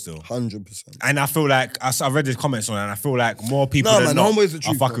cold still. 100%. And I feel like, I read his comments on it, and I feel like more people No, than man, not Homeboy's the are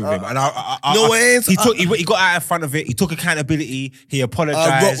truth, fucking man. with him. And No, it ain't. he got out in front of it, he took accountability, he apologized.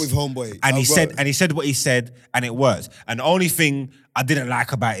 I rock with Homeboy. And he I said what he said, and it worked. And the only thing I didn't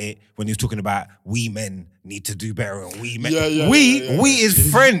like about it when he was talking about we men need to do better and we men. We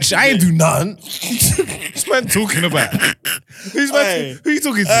is French. I ain't do nothing. This man talking about. Who you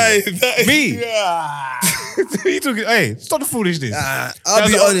talking to? Me. Who you talking? Hey, stop the foolishness. I'll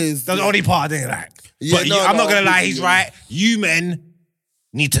be honest. That's the only part I didn't like. Yeah, But no, I'm not no, gonna lie, I'll he's be right. You men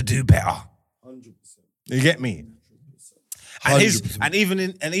need to do better. 100%. You get me? And 100%. even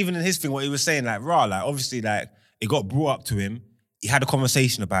in his thing, what he was saying, like, like obviously, like, it got brought up to him. He had a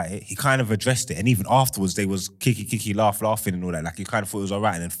conversation about it. He kind of addressed it, and even afterwards, they was kiki, laughing and all that. Like, he kind of thought it was all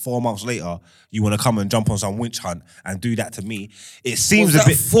right. And then 4 months later, you want to come and jump on some winch hunt and do that to me. It seems Was a that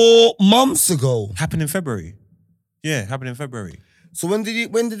bit 4 months ago? happened in February. Yeah, happened in February. So when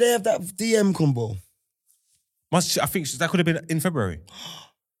did they have that DM combo? I think that could have been in February.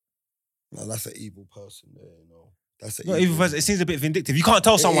 No, that's an evil person there, you know. That's an Not even first. It seems a bit vindictive. You can't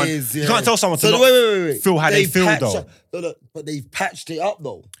tell someone. is, You yeah. can't tell someone to So not wait. feel how they feel though. No, but they've patched it up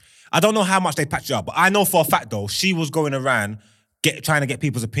though. I don't know how much they patched it up, but I know for a fact though, she was going around trying to get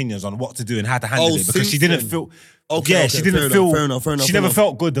people's opinions on what to do and how to handle it because she didn't feel. Okay, she didn't feel. fair enough. She never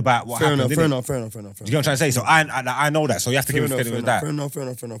felt good about what happened. Fair didn't enough. it? Do you know what I'm trying to say? So I know that. So you have to give him credit with that.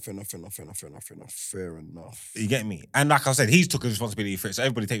 Fair enough. You get me? And like I said, he's took responsibility for it. So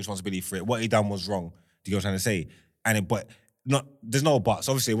everybody takes responsibility for it. What he done was wrong. Do you know what I'm trying to say? There's no buts.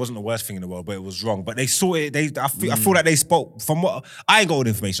 Obviously, it wasn't the worst thing in the world, but it was wrong. But they saw it. I feel like they spoke from what I ain't got all the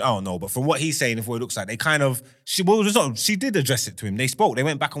information. I don't know, but from what he's saying, and what it looks like, they kind of she did address it to him. They spoke. They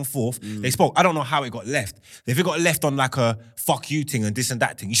went back and forth. They spoke. I don't know how it got left. If it got left on like a fuck you thing and this and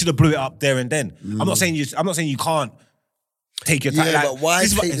that thing, you should have blew it up there and then. I'm not saying you can't take your time. Yeah, but why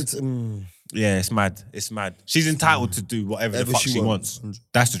take it? it? Yeah, it's mad. It's mad. She's entitled to do whatever the fuck she wants.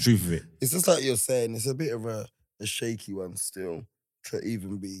 That's the truth of it. It's just like you're saying. It's a bit of a shaky one still to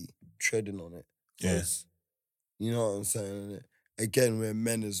even be treading on it. Yes. You know what I'm saying? Again, we're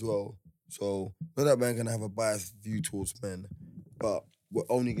men as well. So not that man gonna have a biased view towards men, but we're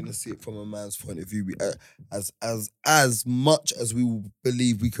only gonna see it from a man's point of view. As much as we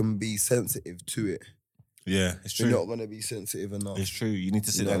believe we can be sensitive to it. Yeah, it's true. We're not gonna be sensitive enough. It's true. You need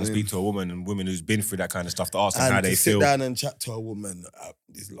to sit You know down and what I mean? speak to a woman and women who's been through that kind of stuff to ask them And how to they sit feel. down and chat to a woman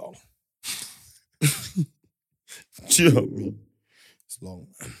is long. Do you know what I mean? It's long,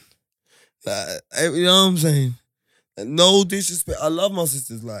 man. Like, you know what I'm saying? Like, no disrespect. I love my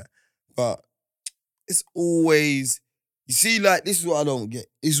sisters, like, but it's always, you see, like, this is what I don't get.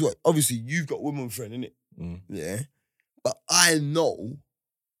 This is what, obviously, you've got woman friend, innit? Yeah. But I know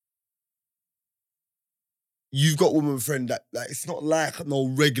you've got woman friend that, like, it's not like no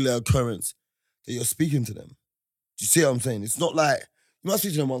regular occurrence that you're speaking to them. Do you see what I'm saying? It's not like, you might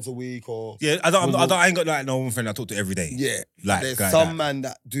speak to them once a week or... Yeah, I ain't got like no woman friend I talk to every day. Yeah. Like, there's like some that. man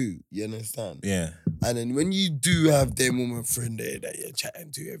that do, you understand? Yeah. And then when you do have them woman friend there that you're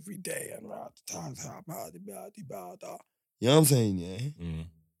chatting to every day and you know what I'm saying, yeah?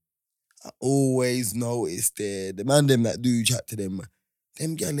 I always notice the man them that do chat to them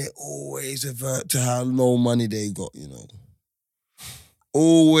girl, they always revert to how no money they got, you know.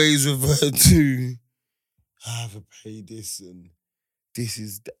 Always revert to I have to pay this and this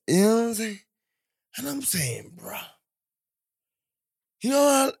is that. You know what I'm saying? And I'm saying, bruh, you know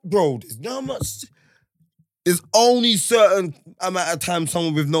how, bro, there's not much. There's only certain amount of time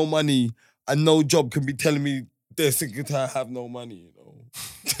someone with no money and no job can be telling me they're sick and tired, have no money, you know.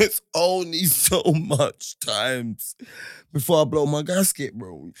 There's only so much times before I blow my gasket,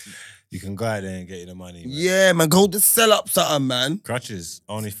 bro. You can go out there and get you the money. Man. Yeah, man, go to sell up something, man. Crutches,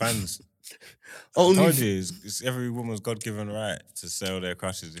 OnlyFans. Only I told you, it's every woman's God-given right to sell their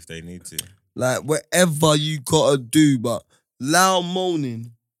crutches if they need to. like whatever you gotta do, but loud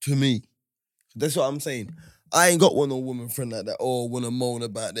moaning to me. That's what I'm saying. I ain't got one no woman friend like that. Oh, wanna moan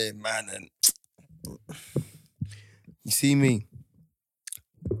about their man and you see me.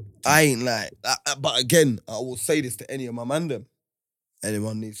 I ain't like, but again, I will say this to any of my mandem.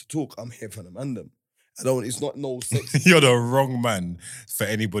 Anyone needs to talk, I'm here for the mandem. It's not no sex. You're the wrong man for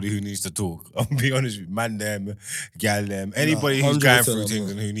anybody who needs to talk. I'll be honest with you, man them, gal them, anybody who's going through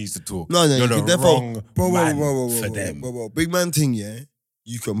things and who needs to talk. No, you're the wrong man for bro, them. bro. Big man thing, yeah.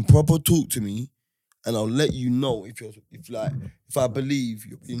 You can proper talk to me, and I'll let you know if I believe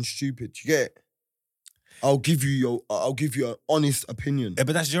you're being stupid. You get it? I'll give you an honest opinion. Yeah,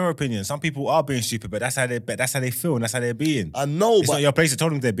 but that's your opinion. Some people are being stupid, but that's how they feel and that's how they're being. I know, it's not your place to tell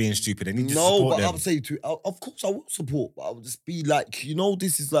them they're being stupid. They need to support them. I'll say of course I will support, but I'll just be like, you know,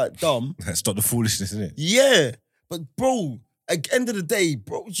 this is like dumb. Stop the foolishness, isn't it? Yeah, but bro, at the end of the day,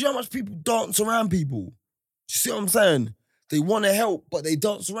 bro, do you know how much people dance around people? You see what I'm saying? They want to help, but they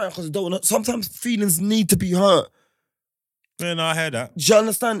dance around because they don't know. Sometimes feelings need to be hurt. Yeah, no, I heard that. Do you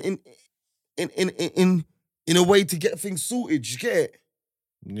understand? In a way to get things sorted, you get it?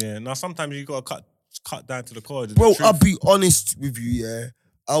 Yeah, now sometimes you gotta cut down to the core. Bro, I'll be honest with you, yeah.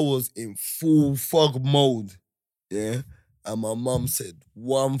 I was in full fog mode, yeah. And my mum said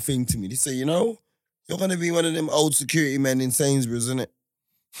one thing to me. They say, you know, you're gonna be one of them old security men in Sainsbury's, innit?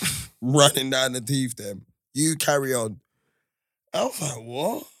 Running down the teeth, them. You carry on. I was like,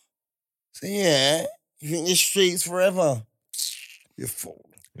 what? So yeah, you think this street's forever? You're fool.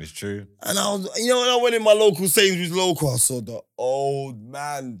 It's true. And I was, you know, when I went in my local Sainsbury's local, I saw the old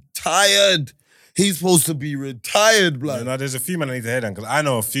man, tired. He's supposed to be retired, blood. You know, there's a few men I need to head on, because I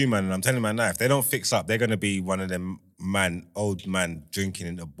know a few men, and I'm telling you now, if they don't fix up, they're going to be one of them old man drinking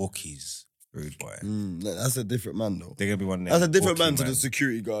in the bookies. Rude boy. That's a different man, though. They're going to be one of them. That's a different man to the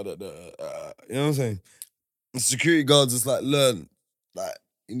security guard at the, you know what I'm saying? The security guards just like learn, like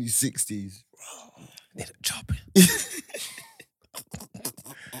in his 60s. Need a job.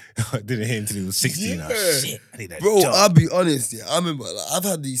 I didn't hear him until he was 16. Yeah. Oh, shit, I need a Bro, job. I'll be honest, yeah. I remember, like, I've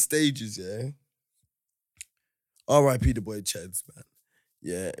had these stages, yeah. R.I.P. the boy Cheds, man.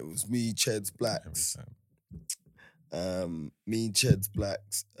 Yeah, it was me, Cheds, Blacks. Me, Cheds,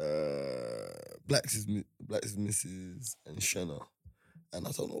 Blacks. Blacks is Mrs. and Shenna. And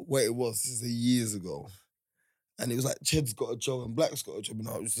I don't know what it was. This is years ago. And it was like Cheds got a job and Blacks got a job. And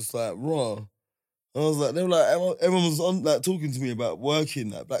I was just like, raw. I was like, they were like, everyone was on, like, talking to me about working.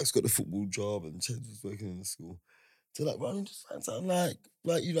 Like, Blacks got the football job and Cheds was working in the school. So like, bro, just find something like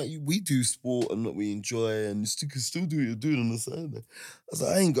we do sport and what we enjoy, and you can still do what you're doing on the side. I was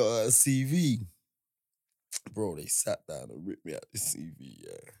like, I ain't got a CV, bro. They sat down and ripped me out the CV.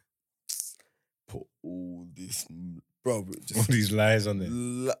 Yeah, put all this, bro. Just all these lies on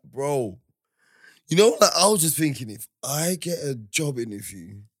there, bro. You know, like I was just thinking, if I get a job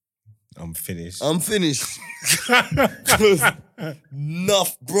interview, I'm finished.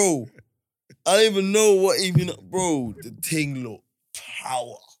 Enough, bro. I don't even know what even, bro, the thing look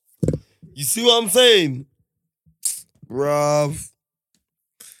power. You see what I'm saying? Bruv.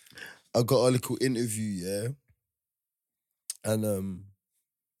 I got a little interview, yeah? And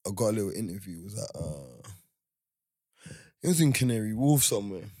I got a little interview. It was at, it was in Canary Wharf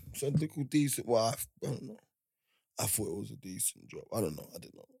somewhere. So a little decent, well, I don't know. I thought it was a decent job. I don't know, I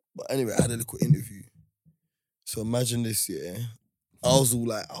didn't know. But anyway, I had a little interview. So imagine this, yeah? I was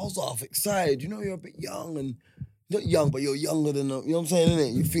half excited. You know, you're a bit young and, not young, but you're younger than, you know what I'm saying,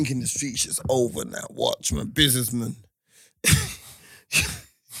 innit? You're thinking the street's just over now. Watch, man, businessman.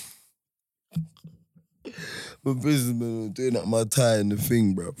 My businessman was doing up my tie and the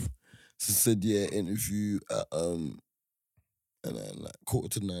thing, bruv. So I said, yeah, interview at, and then like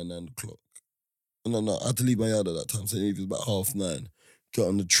 9:45, 9 o'clock. No, I had to leave my yard at that time, so it was about 9:30. Get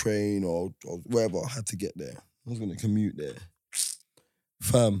on the train or wherever I had to get there. I was going to commute there.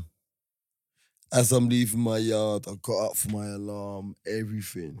 Fam, as I'm leaving my yard, I got up for my alarm,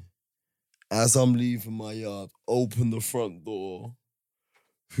 everything. As I'm leaving my yard, open the front door.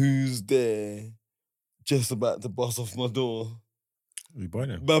 Who's there? Just about to bust off my door. You bought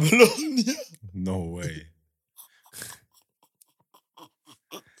them? Babylon. No way.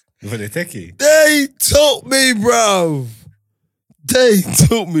 Were they techie? They took me, bro. They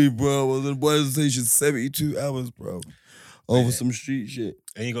took me, bro. I was in Boys Station 72 hours, bro. Over Yeah. some street shit.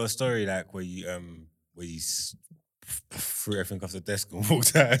 And you got a story like where you threw everything off the desk and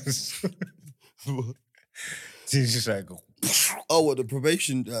walked out. He's just like, Oh, what the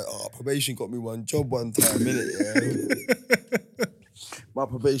probation? Probation got me one job one time, innit? Yeah. My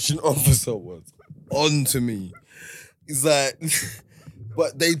probation officer was on to me. He's like,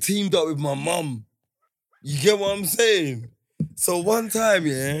 but they teamed up with my mum. You get what I'm saying? So one time,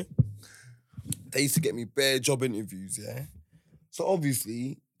 yeah, they used to get me bare job interviews, yeah. So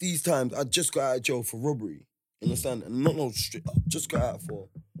obviously, these times I just got out of jail for robbery. You understand? And not no straight up, just got out for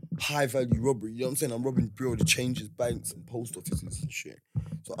high value robbery. You know what I'm saying? I'm robbing bureau de changes, banks, and post offices and shit.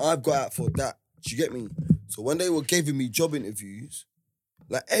 So I've got out for that. Do you get me? So when they were giving me job interviews,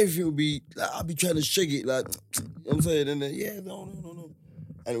 like everything would be like I'd be trying to shake it, like you know what I'm saying, and then yeah, no.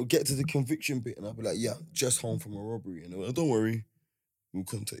 And it would get to the conviction bit, and I'd be like, yeah, just home from a robbery. And they were like, don't worry, we'll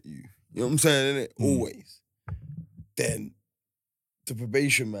contact you. You know what I'm saying, innit? Always. Then the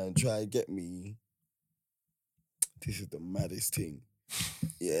probation man tried to get me. This is the maddest thing.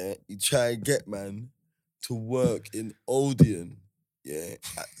 Yeah, he tried to get man to work in Odeon, yeah,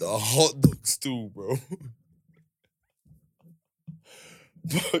 at the hot dog stool, bro.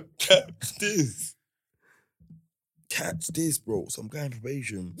 But catch this, bro. So I'm going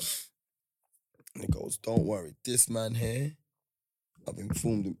probation. And he goes, don't worry, this man here, I've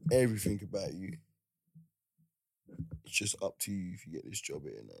informed him everything about you. It's just up to you if you get this job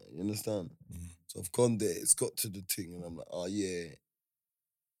here now. You understand? Mm. So I've gone there, it's got to the thing, and I'm like, oh yeah.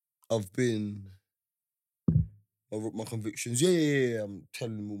 I've been my convictions. Yeah. I'm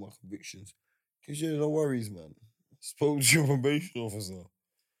telling him all my convictions. Because yeah, no worries, man. Spoke to your probation officer.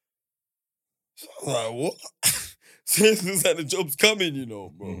 So I'm like, what? So it looks like the job's coming, you know,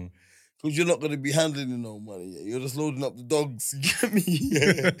 bro. Mm-hmm. Because you're not going to be handling no money. Yeah? You're just loading up the dogs. You get me?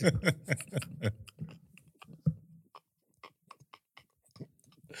 Yeah.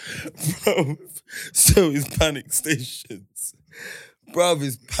 Bro, so it's panic stations. Bro,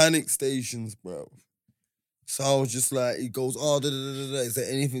 it's panic stations, bro. So I was just like, he goes, oh, is there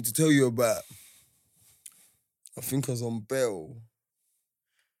anything to tell you about? I think I was on bail.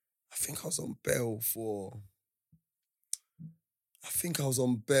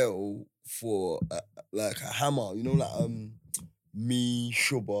 For like a hammer, you know, like me,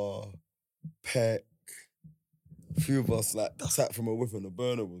 Shuba, Peck, a few of us, like, that's sat from a whip and the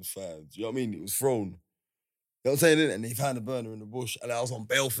burner was found. You know what I mean? It was thrown. You know what I'm saying? Innit? And they found the burner in the bush, and I was on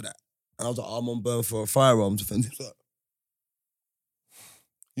bail for that. And I was like, I'm on bail for a firearms offence. Like,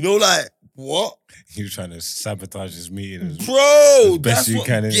 you know, like, what? You're trying to sabotage this meeting as Bro, best that's you what,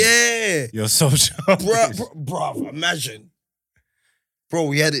 can. yeah. You're so childish. Bro, imagine. Bro,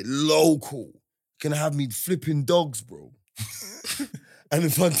 we had it local. Gonna have me flipping dogs, bro. And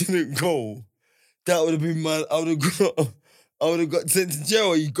if I didn't go, that would have been I would have got sent to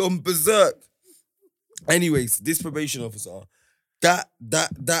jail. You gone berserk. Anyways, this probation officer, that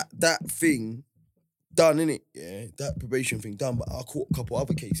thing done, innit? Yeah, that probation thing done, but I caught a couple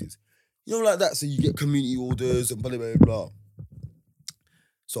other cases. You know, like that, so you get community orders and blah, blah, blah.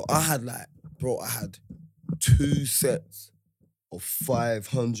 So I had 2 sets of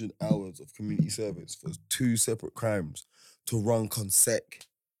 500 hours of community service for 2 separate crimes to run consec.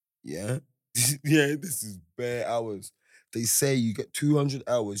 Yeah? Yeah, this is bare hours. They say you get 200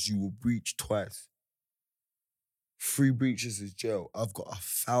 hours, you will breach twice. 3 breaches is jail. I've got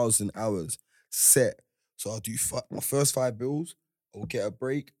 1,000 hours set. So I'll do my first 5 bills, I'll get a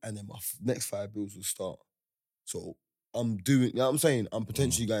break, and then my next 5 bills will start. So I'm doing, you know what I'm saying? I'm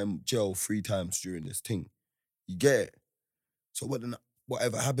potentially going to jail 3 times during this thing. You get it? So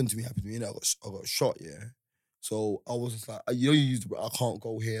whatever happened to me, and I got shot, yeah? So I was just like, you use I can't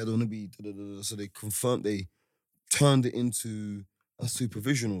go here, I don't want to be, so they turned it into a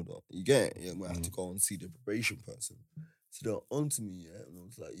supervision order. You get it? Yeah, where I had to go and see the probation person. So they were onto me, yeah? And I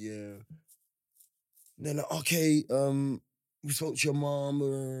was like, yeah. And they're like, okay, we spoke to your mom,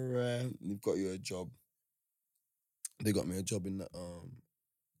 we've got you a job. They got me a job in the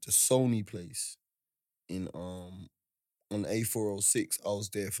Sony place in on A406. I was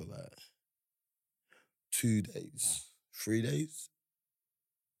there for like 2 days, 3 days.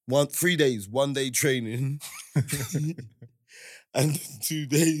 3 days, 1 day training, and 2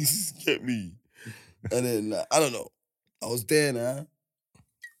 days get me. And then like, I don't know. I was there now.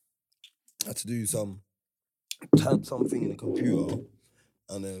 I had to do type something in the computer,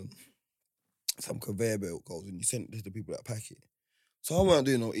 and then some conveyor belt goes, and you send it to the people that pack it. So I weren't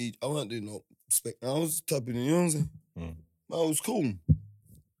doing no spec. I was typing, you know what I'm saying? That was cool.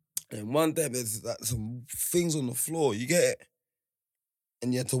 And one day there's like some things on the floor. You get it?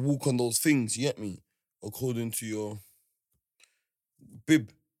 and you had to walk on those things, you get me? According to your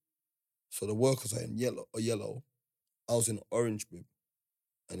bib. So the workers are in yellow. I was in orange bib.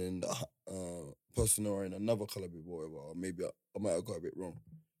 And then the person are in another colour bib or whatever. Or maybe I might have got a bit wrong.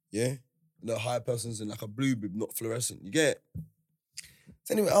 Yeah? The high person's in like a blue bib, not fluorescent. You get it?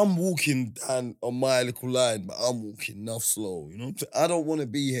 So anyway, I'm walking down on my little line, but I'm walking enough slow. You know what I'm saying? I don't want to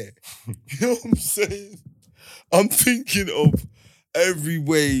be here. You know what I'm saying? I'm thinking of every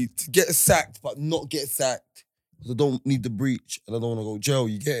way to get sacked, but not get sacked. Because I don't need the breach and I don't want to go jail.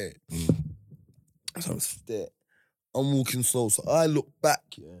 You get it? So I'm there. I'm walking slow. So I look back,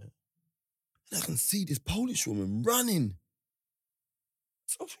 yeah, and I can see this Polish woman running.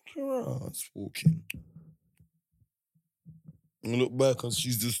 So I'm thinking, oh, I was walking. And I look back and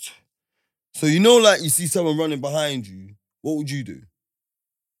she's just... So you know like you see someone running behind you, what would you do?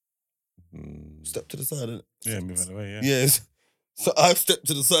 Step to the side, innit? Yeah, move out of the way, yeah. Yes. So I stepped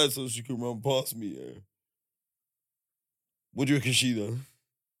to the side so she can run past me, yeah. What do you reckon she done?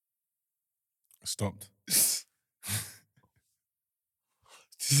 Stopped. This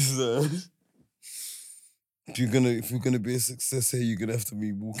is, if you're gonna be a success here, you're gonna have to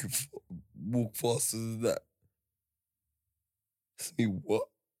be walk faster than that. See what?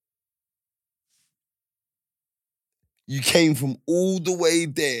 You came from all the way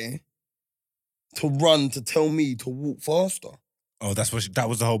there to run to tell me to walk faster. Oh, that was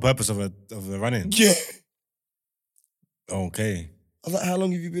the whole purpose of the running. Yeah. Okay. I was like, how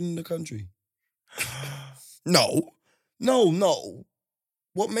long have you been in the country? No.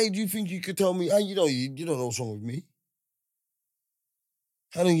 What made you think you could tell me? You don't know what's wrong with me.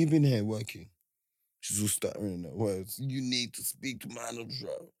 How long you been here working? She's all stuttering in her words. You need to speak to manager.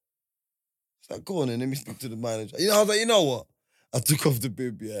 It's like, go on then, let me speak to the manager. I was like, you know what? I took off the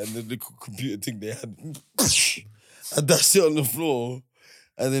bib, yeah, and the little computer thing they had. I dashed it on the floor.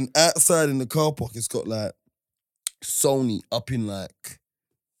 And then outside in the car park, it's got like Sony up in like,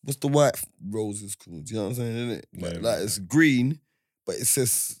 what's the white roses called? You know what I'm saying, isn't it? Yeah, Like it's green, but it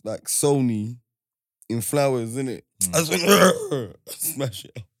says like Sony in flowers, isn't it? I just went, smash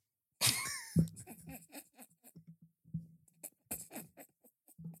it up.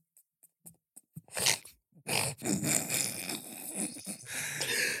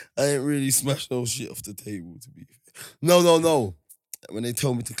 I ain't really smashed no shit off the table, to be fair. No. When they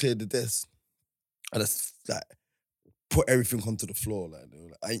told me to clear the desk, I just like put everything onto the floor. Like, they were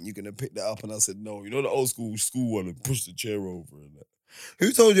like, ain't you gonna pick that up? And I said, no. You know the old school one and push the chair over and that.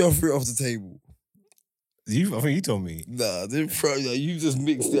 Who told you I threw it off the table? I think you told me. Nah, I didn't throw it. You just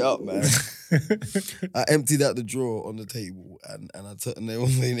mixed it up, man. I emptied out the drawer on the table and they were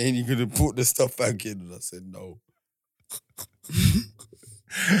saying, ain't you gonna put the stuff back in? And I said, no.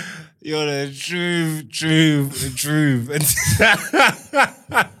 You're the truth. I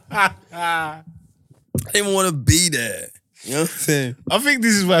didn't even want to be there. You know what I'm saying? I think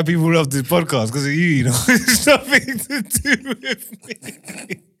this is why people love this podcast, because of you know. It's nothing to do with me.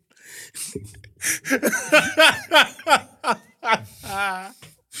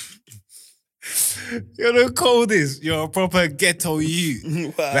 You're the coldest. You're a proper ghetto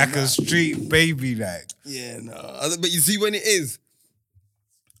youth. Like a street baby, like. Yeah, no. But you see when it is,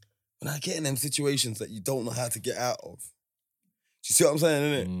 when I get in them situations that you don't know how to get out of. You see what I'm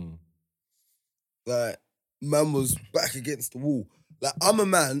saying, innit? Like, man was back against the wall. Like, I'm a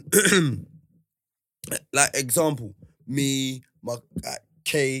man, like, example, me, my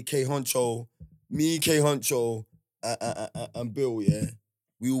K Honcho, and Bill, yeah?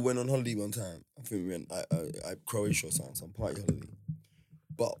 We all went on holiday one time. I think we went Croatia or something, some party holiday.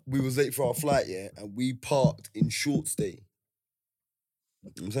 But we was late for our flight, yeah? And we parked in short stay. You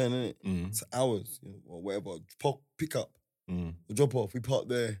know what I'm saying, innit? It's hours, you know, or whatever. Pick up, or drop off. We parked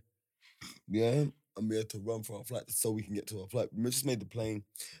there, yeah? And we had to run for our flight so we can get to our flight. We just made the plane.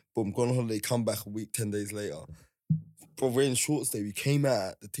 Boom, gone on holiday, come back a week, 10 days later. Bro, we're in short stay. We came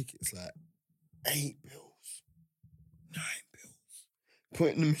out, the ticket's like 8 bills, 9 bills. Put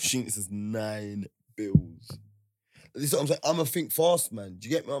it in the machine, it says 9 bills. This is what I'm saying. I'm a think fast, man. Do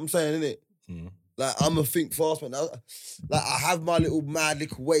you get what I'm saying, innit? Like, I'm a think fast, man. Like, I have my little mad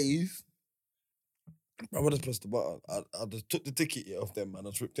little ways. I just pressed the button. I just took the ticket off them, man.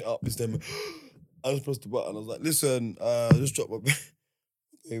 I just ripped it up. It's them. I just pressed the button. I was like, listen, I just dropped my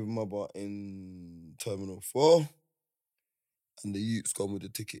baby mother in Terminal 4 and the youth's gone with the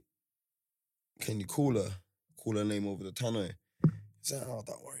ticket. Can you call her? Call her name over the tannoy. He said, oh,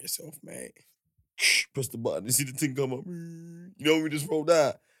 don't worry yourself, mate. Press the button. You see the thing come up. You know, we just rolled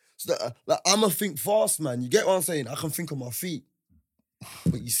out. So that, like, I'm a think fast, man. You get what I'm saying? I can think on my feet.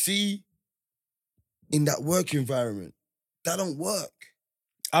 But you see, in that work environment, that don't work.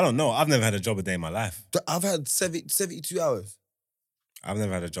 I don't know. I've never had a job a day in my life. I've had 72 hours. I've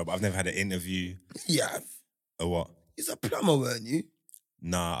never had a job. I've never had an interview. Yeah. Or what? He's a plumber, weren't you?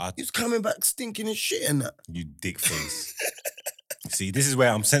 Nah, He was coming back stinking as shit and that. you dick face. See, this is where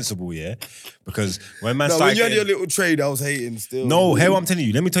I'm sensible, yeah? Because when man No, started when you had your getting... little trade, I was hating still. No, hear what I'm telling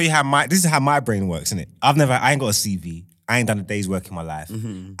you. Let me tell you this is how my brain works, innit? I ain't got a CV. I ain't done a day's work in my life.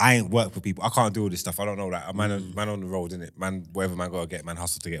 I ain't worked for people. I can't do all this stuff. I don't know that. Man on the road, innit? Man, wherever man gotta get, man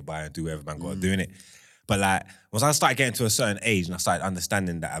hustle to get by and do whatever man gotta do, innit? But like, once I started getting to a certain age and I started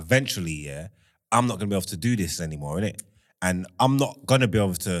understanding that eventually, yeah, I'm not gonna be able to do this anymore, innit? And I'm not gonna be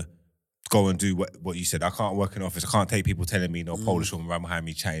able to go and do what you said. I can't work in an office. I can't take people telling me no Polish woman right behind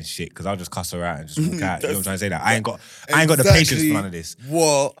me chatting shit because I'll just cuss her out and just walk out. You know what I'm trying to say? That I ain't got the patience for none of this.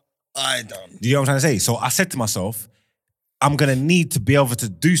 What I done. Do you know what I'm trying to say? So I said to myself, I'm gonna need to be able to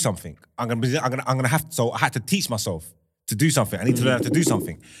do something. I'm gonna have to. So I had to teach myself to do something. I need to learn how to do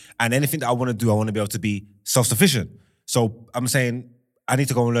something. And anything that I want to do, I want to be able to be self-sufficient. So I'm saying I need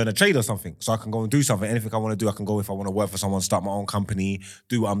to go and learn a trade or something so I can go and do something. Anything I want to do, I can go if I want to work for someone, start my own company,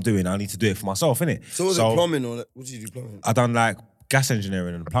 do what I'm doing. I need to do it for myself, innit? So was it plumbing or what did you do plumbing? I done like gas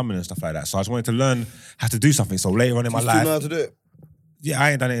engineering and plumbing and stuff like that. So I just wanted to learn how to do something. So later on in my You life... still know how to do it? Yeah,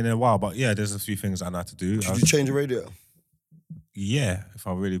 I ain't done it in a while, but yeah, there's a few things I know how to do. Did you change a radiator? Yeah, if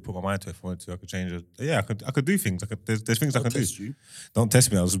I really put my mind to it, if I wanted to, I could change it. Yeah, I could do things. There's things I can do. You. Don't test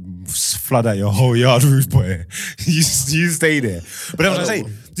me. I'll just flood out your whole yard roof, boy. you stay there. But that's what I'm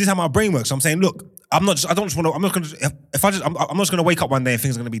saying. This is how my brain works. So I'm saying, look, I'm not just gonna wake up one day and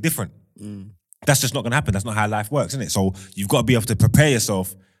things are gonna be different. That's just not gonna happen. That's not how life works, isn't it? So you've got to be able to prepare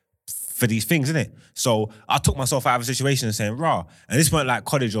yourself for these things, innit? So I took myself out of a situation and saying, rah, and this weren't like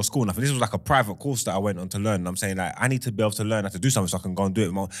college or school, nothing. This was like a private course that I went on to learn. And I'm saying like, I need to be able to learn how to do something so I can go and do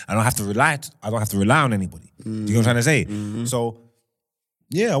it more. I don't have to rely on anybody. Do you know what I'm trying to say? So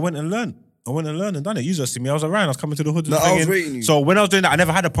yeah, I went and learned and done it. You just see me, I was around, I was coming to the hood. No, I was rating you. So when I was doing that, I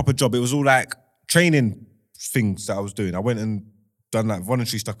never had a proper job. It was all like training things that I was doing. I went and done like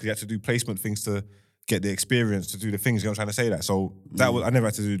voluntary stuff because you had to do placement things to get the experience to do the things. You know what I'm trying to say? That. So that was, I never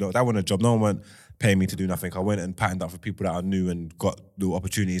had to do that. That wasn't a job. No one went paying me to do nothing. I went and patterned up for people that I knew and got the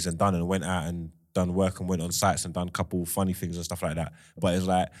opportunities and done and went out and done work and went on sites and done a couple funny things and stuff like that. But it's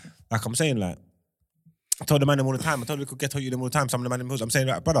like I'm saying, like, I told the man them all the time. I told them all the time. Some of the man them, I'm saying,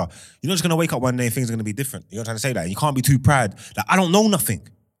 like, brother, you're not just gonna wake up one day and things are gonna be different. You know what I'm trying to say? That. And you can't be too proud. Like, I don't know nothing.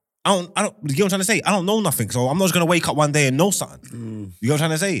 I don't, you know what I'm trying to say? I don't know nothing. So I'm not just gonna wake up one day and know something. You know what I'm trying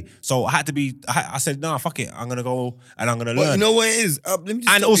to say? So I said, nah, fuck it. I'm gonna go and I'm gonna learn. But you know what it is? Let me just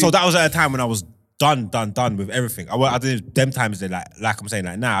and also, that was at a time when I was done with everything. I did them times there, like I'm saying,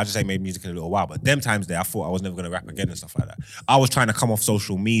 like, nah, I just ain't made music in a little while. But them times there, I thought I was never gonna rap again and stuff like that. I was trying to come off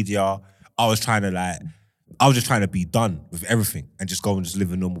social media. I was just trying to be done with everything and just go and just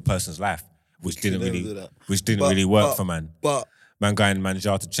live a normal person's life, which didn't really work for man. But man going in man's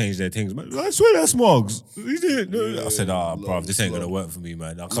yard to change their things. Man, I swear that's Smogs. I said, bruv, this ain't gonna work for me,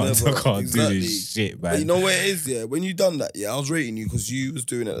 man. I can't do this shit, man. But you know what it is, yeah? When you done that, yeah, I was rating you because you was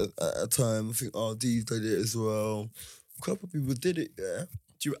doing it at a time. I think, D's did it as well. A couple of people did it, yeah.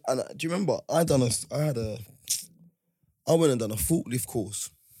 Do you remember? I went and done a forklift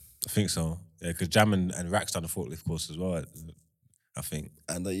course. I think so. Yeah, because Jam and Rax done a forklift course as well, I think.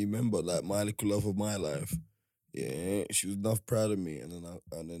 And you remember, like, my little love of my life. Yeah, she was enough proud of me, and then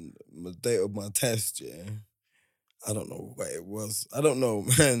the date of my test, yeah, I don't know what it was. I don't know,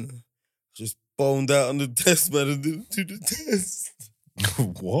 man. Just boned out on the test, man, and didn't do the test.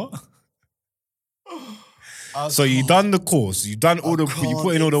 What? So you done the course, you done you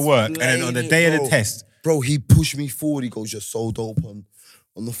put in all the work, and then on the day of the test, bro, he pushed me forward. He goes, "You're so dope on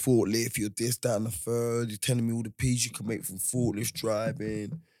the forklift. You're this, that, and the third. You're telling me all the P's you can make from forklift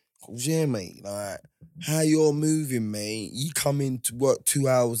driving." Goes, yeah, mate, like, how you're moving, mate, you come in to work 2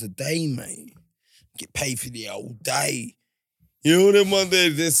 hours a day, mate. Get paid for the whole day. You know, them one day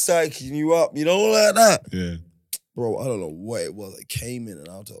they're psyching you up, you know, like that. Yeah. Bro, I don't know what it was that came in and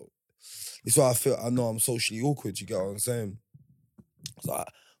out of. It's why I know I'm socially awkward, you get what I'm saying? So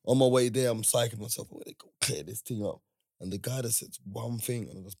on my way there, I'm psyching myself, I'm gonna go clear this thing up. And the guy that said one thing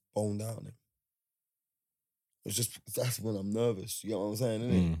and I just boned out on him. It's just, that's when I'm nervous. You get what I'm saying,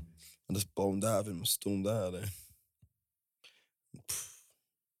 innit? I just boned out of him and stormed out of there.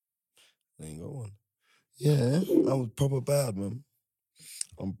 I ain't got one. Yeah, I was proper bad, man.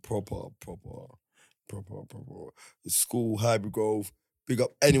 I'm proper. The school, Hybrid Grove. Big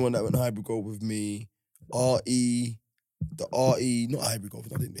up anyone that went Hybrid Grove with me. Not Hybrid Grove.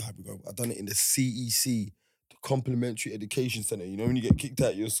 I didn't do Hybrid Grove. I done it in the CEC, the Complementary Education Centre. You know when you get kicked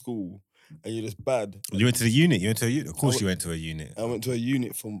out of your school and you're just bad. You went to the unit. You went to a unit. Of course, you went to a unit. I went to a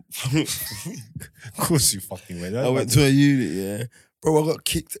unit from. Of course, you fucking went. I went to a unit, yeah, bro. I got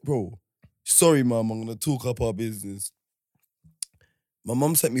kicked, bro. Sorry, mum. I'm gonna talk up our business. My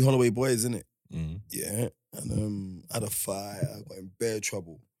mum sent me Holloway Boys, innit? Yeah, and I had a fight. I got in bare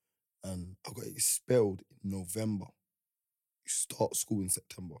trouble, and I got expelled in November. You start school in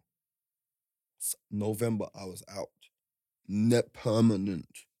September. November, I was out. Net permanent.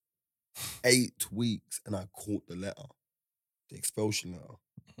 8 weeks, and I caught the letter, the expulsion letter.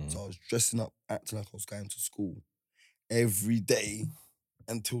 So I was dressing up, acting like I was going to school every day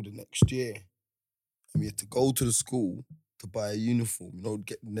until the next year. And we had to go to the school to buy a uniform,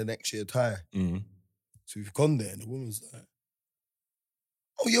 get the next year attire. So we've gone there, and the woman's like,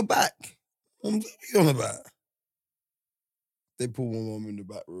 "Oh, you're back. What are you on about?" They pulled my mum in the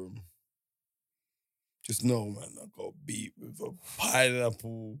back room. Just know, man, I got beat with a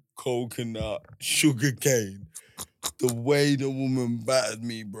pineapple, coconut, sugar cane. The way the woman battered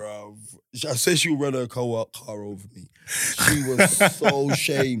me, bruv. I said she would run her car over me. She was so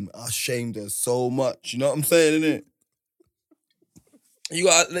shamed. I shamed her so much. You know what I'm saying, innit? You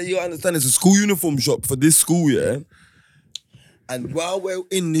gotta understand, it's a school uniform shop for this school, yeah? And while we're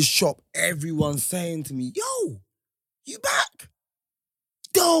in this shop, everyone's saying to me, "Yo, you back?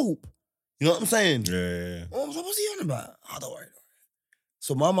 Dope." You know what I'm saying? Yeah. What's he on about? Oh, don't worry.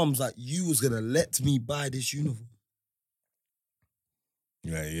 So my mum's like, "You was gonna let me buy this uniform."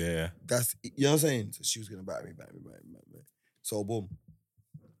 Yeah. That's, you know what I'm saying? So she was gonna buy me. So boom.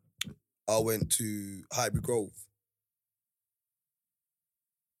 I went to Highbury Grove.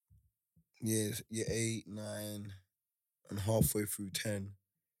 Year 8, 9, and halfway through 10.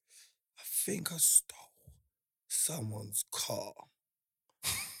 I think I stole someone's car.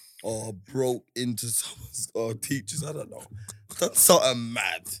 Or broke into someone's teachers, I don't know. That's something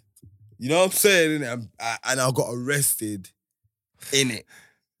mad. You know what I'm saying, innit? And I got arrested in it.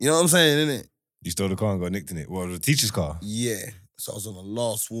 You know what I'm saying, innit? You stole the car and got nicked in it. What, the teacher's car? Yeah. So I was on the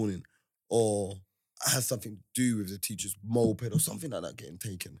last warning. Or I had something to do with the teacher's moped or something like that getting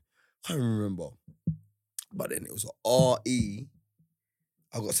taken. I can't remember. But then it was an RE.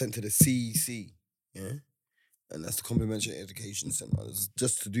 I got sent to the CEC. Yeah. And that's the Complementary Education Centre. It's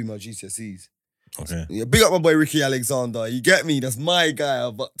just to do my GCSEs. Okay. Yeah, big up my boy Ricky Alexander. You get me? That's my guy.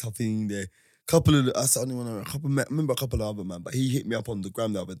 I bucked up in there. I remember a couple of other man, but he hit me up on the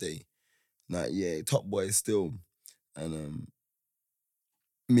gram the other day. Like, yeah, top boy still. And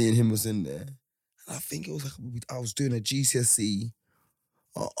me and him was in there. And I think it was like I was doing a GCSE,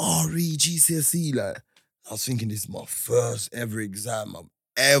 or RE GCSE. Like, I was thinking this is my first ever exam I'm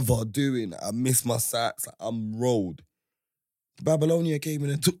ever doing. I missed my sats. Like, I'm rolled. Babylonia came in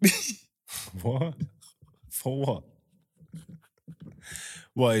and took me. What? For what?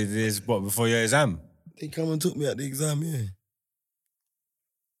 What is this? What, before your exam? They come and took me at the exam, yeah.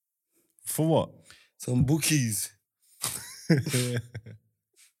 For what? Some bookies.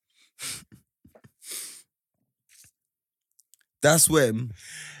 That's when.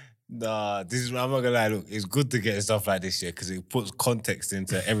 Nah, I'm not gonna lie, look, it's good to get stuff like this, yeah, because it puts context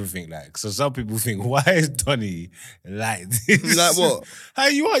into everything. Like, so some people think, why is Donny like this? Like what? How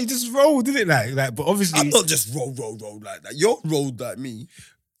you are? You just rolled, didn't it? Like, but obviously I'm not just rolled like that. You're rolled like me.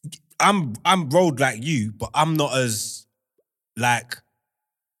 I'm rolled like you, but I'm not as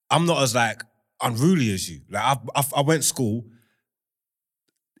unruly as you. Like, I went to school.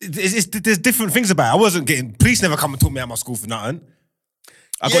 There's different things about it. I wasn't getting, police never come and took me out of my school for nothing.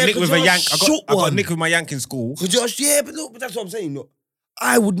 I got nicked with a yank. I got nicked with my yank in school. But that's what I'm saying. Look,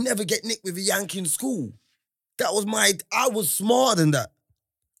 I would never get nicked with a yank in school. That was I was smarter than that.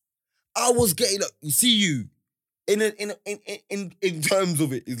 I was getting, look, you see you, in terms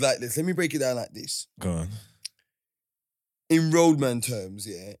of it, it's like this. Let me break it down like this. Go on. In roadman terms,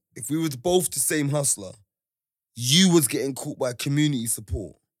 yeah, if we was both the same hustler, you was getting caught by community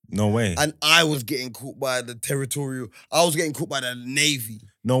support. No way. And I was getting caught by the I was getting caught by the Navy.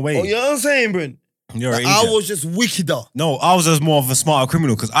 No way. Oh, you know what I'm saying, Brent? You're an I idiot. was just wickeder. No, I was just more of a smarter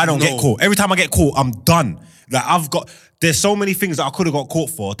criminal because I don't get caught. Every time I get caught, I'm done. Like, there's so many things that I could have got caught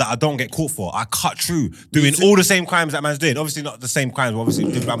for that I don't get caught for. I cut through doing all the same crimes that man's doing. Obviously not the same crimes, but obviously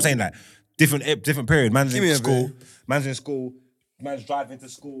different. I'm saying like different period. Man's in school. Man's driving to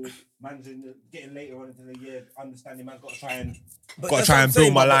school. Man's getting later on into the year, understanding man's got to try and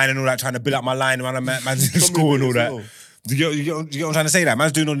build my line and all that, trying to build up my line when man's in school and all that. Do you get what I'm trying to say? That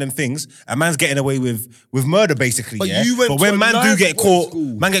man's doing all them things and man's getting away with murder basically. But yeah. You went but to when a man nice do get boys' caught,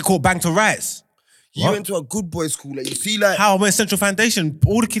 school. man get caught bang to rights. You went to a good boys' school. Like, you see, like how I went Central Foundation,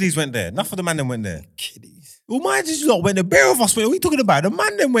 all the kiddies went there. Enough of the man them went there. Kiddies. Well, mine just lot went there. Bare of us went. What are you talking about? The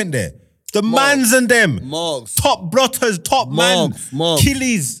man them went there. The mans and them. Marks. Top blotters, top Marks, man. Marks.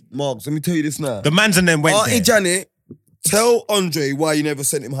 Killies. Marks, let me tell you this now. The mans and them went Auntie there. Janet, tell Andre why you never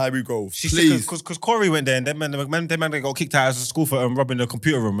sent him Highbury Grove. Please. Because Corey went there and them man got kicked out of school for robbing the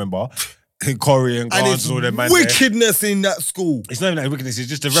computer room, remember? Corey and Grant and all them man wickedness in that school. It's not even that wickedness, it's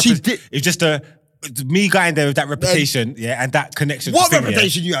just It's just me going there with that reputation, and that connection. What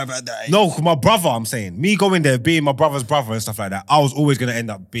reputation you have at that age? No, my brother, I'm saying. Me going there, being my brother's brother and stuff like that, I was always going to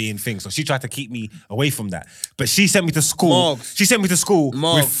end up being things. So she tried to keep me away from that. But she sent me to school. Marks. She sent me to school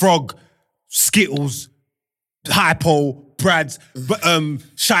with Frog, Skittles, Hypo, Brads,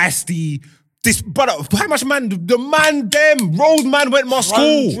 Shiesty. This brother, how much man? The man them, road man went my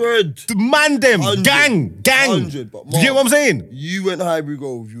school. 100. The man them, 100. gang. 100, but You get what I'm saying? You went Highbury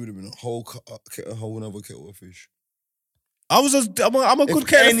Grove, you would have been a whole another kettle of fish. I'm a good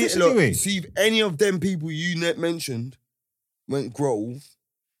kettle of fish anyway. See, if any of them people you mentioned went Grove,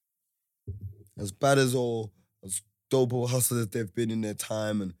 as bad as or as dope or hustlers they've been in their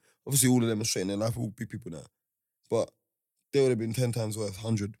time, and obviously all of them are straight in their life, all big people now, but they would have been 10 times worth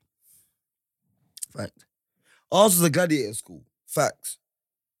 100. Fact. Ours was a gladiator school. Facts.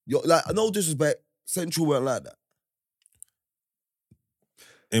 Like, no disrespect, Central weren't like that.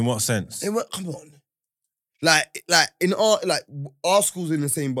 In what sense? Come on. Like in our school's in the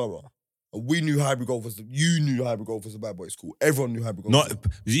same borough. We knew Highbury Grove you knew Highbury Grove was a bad boy school. Everyone knew Highbury Grove. Not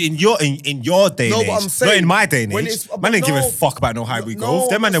in your day and age. But I'm saying, not in my day and age. Man didn't give a fuck about no Highbury Grove.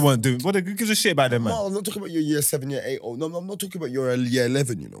 Them man they weren't doing. Who gives a shit about them, man? No, I'm not talking about your year 7, year 8. No, I'm not talking about your year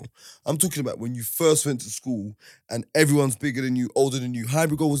 11, you know. I'm talking about when you first went to school and everyone's bigger than you, older than you.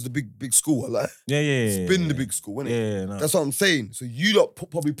 Highbury Grove was the big school, I like. Yeah. It's been the big school, isn't it? Yeah, no. That's what I'm saying. So you lot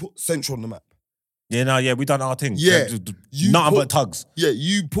probably put Central on the map. Yeah, we done our thing. Yeah. Nothing but tugs. Yeah,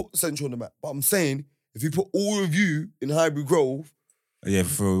 you put Central on the map. But I'm saying, if you put all of you in Highbury Grove, yeah,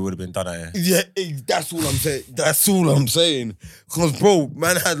 before we would have been done at here. Yeah, that's all I'm saying. That's all I'm saying. Because, bro,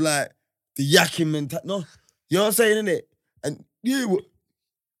 man had like the yakking mentality. No, you know what I'm saying, innit? And yeah, you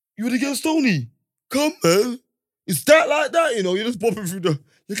would have get Stony. Come, man. It's that like that, you know? You're just popping through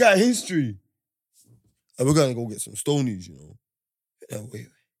look at history. And we're going to go get some Stonies, you know? Yeah, wait.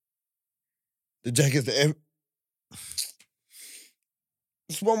 The jacket's you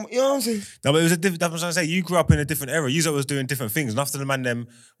know what I'm saying? No, but it was that's what I'm trying to say. You grew up in a different era. You was doing different things. Enough of the man them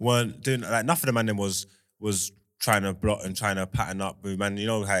weren't doing enough of the man them was trying to blot and trying to pattern up. Man, you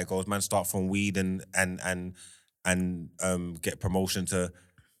know how it goes. Man start from weed and get promotion to,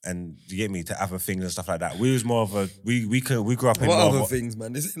 and you get me, to other things and stuff like that. We was more of a we grew up in what more other of things,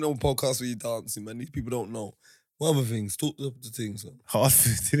 man? This ain't no podcast where you dancing, man. These people don't know. What other things? Talk the things. Man. Hard,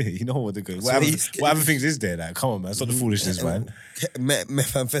 didn't it? You know what the good. What other things is there? Like, come on, man. It's not the foolishness, man.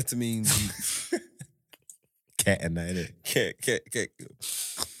 Methamphetamines. Ket and that, innit? Ket.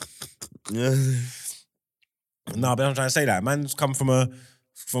 Yeah. No, but I'm trying to say that man's come from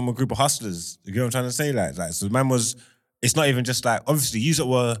a group of hustlers. You know what I'm trying to say? Like so, man was. It's not even just like obviously you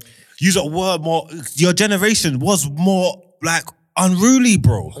were more. Your generation was more like unruly,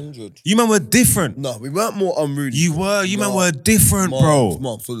 bro. 100. You man were different. No, we weren't more unruly. You man were different, bro.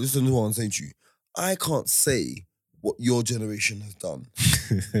 Mark, so listen to what I'm saying to you. I can't say what your generation has done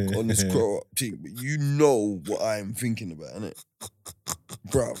on this grow up thing, but you know what I am thinking about, innit?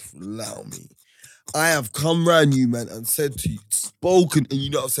 Bruv, allow me. I have come round you, man, and said to you, spoken, and you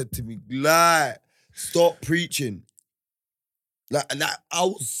know have said to me, lie, stop preaching. Like, I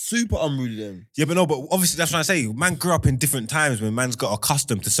was super unruly then. Yeah, but obviously that's what I say. Man grew up in different times when man's got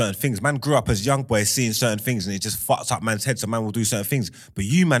accustomed to certain things. Man grew up as young boys seeing certain things and it just fucks up man's head so man will do certain things. But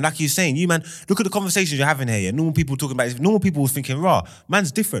you, man, like you're saying, look at the conversations you're having here. Yeah? Normal people talking about it. Normal people was thinking, rah,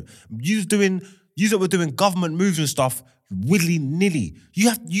 man's different. You that were doing government moves and stuff willy-nilly. You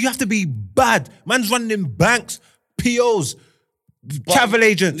have to be bad. Man's running in banks, POs, travel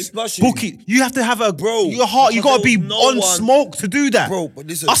agents, bookie. You have to have your heart. You gotta be on smoke to do that, bro. But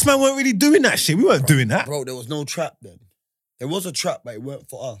listen, us man weren't really doing that shit. We weren't doing that, bro. There was no trap then. There was a trap, but it weren't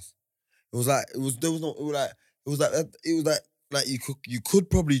for us. It was like you could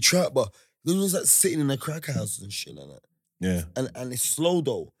probably trap, but there was like sitting in a crack house and shit like that. Yeah, and it's slow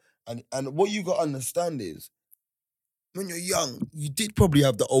though. And what you gotta understand is, when you're young, you did probably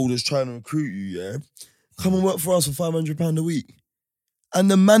have the oldest trying to recruit you. Yeah, come and work for us for £500 a week. And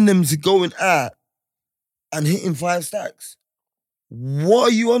the man them's going out and hitting 5 stacks. What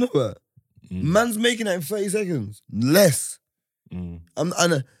are you on about? Man's making that in 30 seconds. Less.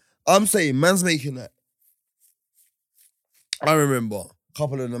 I'm saying man's making that. I remember a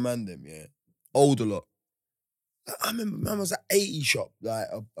couple of the man them, yeah. Older lot. I remember man was at 80 shop, like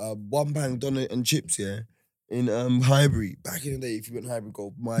a £1 donut and chips, yeah. in Highbury. Back in the day, if you went Highbury,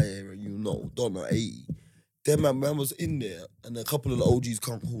 go my area, you know, Donna 80. Then man was in there, and a couple of the OGs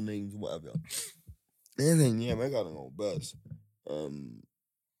can't call names or whatever. And then yeah, we're gonna go Buzz. We're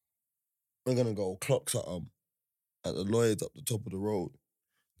gonna go clocks at the Lloyds up the top of the road.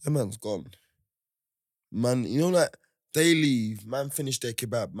 That man's gone. Man, you know like they leave, man finish their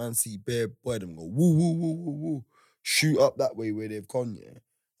kebab, man see bare boy them go woo woo woo woo woo. Shoot up that way where they've gone, yeah.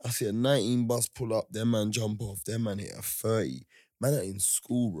 I see a 19 bus pull up, their man jump off, their man hit a 30. Man are in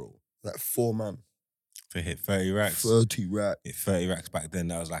school, bro. Like 4 man. If it hit 30 racks. 30 racks. Hit 30 racks back then,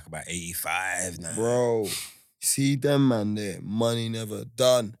 that was like about 85 now. Bro, see them man there, money never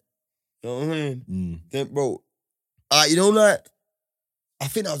done. You know what I mean? Then, bro, you know like, I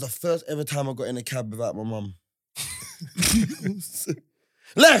think that was the first ever time I got in a cab without my mum.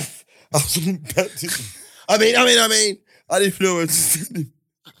 Left! I was on baptism. I mean, I didn't know where to sit.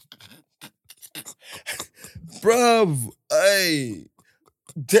 Bruv, hey.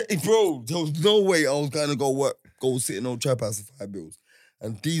 Bro, there was no way I was going to go sit in no trap house for 5 bills.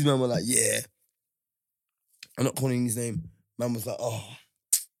 And these men were like, yeah. I'm not calling his name. Man was like, oh.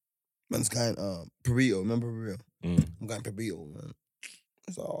 Man's going, Perito, remember Perito? I'm going Perito, man. I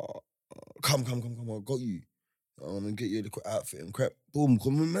was like, oh, come, I got you. I'm gonna get you a little outfit and crap. Boom,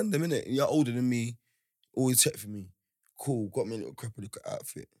 come on, man, them innit? You're older than me. Always check for me. Cool, got me a little crap, a little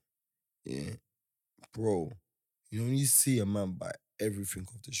outfit. Yeah. Bro, you know when you see a man buy everything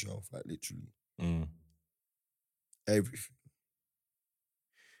off the shelf, like literally. Everything.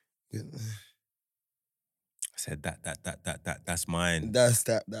 Yeah. I said that's mine.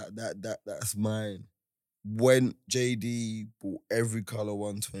 That's mine. When JD bought every colour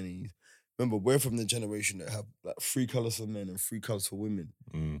 120s. Remember, we're from the generation that have like 3 colours for men and 3 colours for women.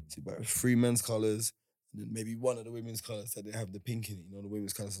 See, but 3 men's colours, and then maybe one of the women's colours that they have the pink in it. You know, the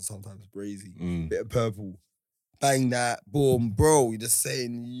women's colours are sometimes brazy. Bit of purple. Bang that, boom, bro. You're just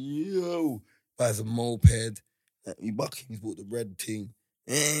saying, yo. Buys a moped. You Buckings bought the red thing.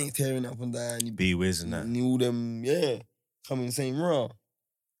 Tearing up and down. B-Wiz and that. And all them, yeah. Coming saying, raw.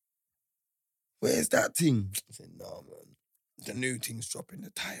 Where's that thing? I said, no, man. The new thing's dropping, the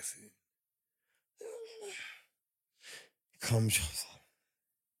Typhoon. Comes,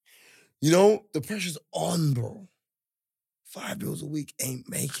 you know, the pressure's on, bro. 5 bills a week ain't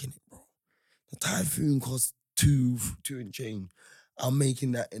making it, bro. The Typhoon costs 2 and change. I'm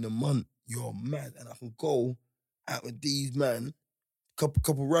making that in a month. You're mad. And I can go out with these man,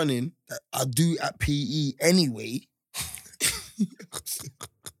 couple running that I do at PE anyway. I'm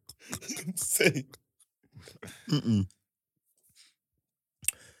saying. And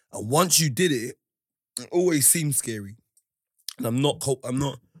once you did it, it always seems scary. And I'm not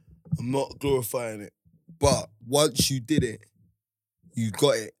glorifying it. But once you did it, you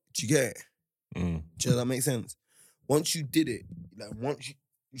got it. Do you get it? Do you know that make sense? Once you did it, like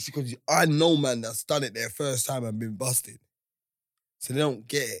because I know man that's done it their first time and been busted. So they don't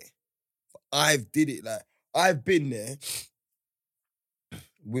get it. But I've did it, like, I've been there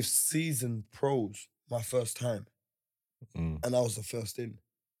with seasoned pros my first time. And I was the first in.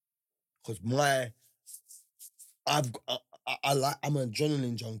 Because I'm an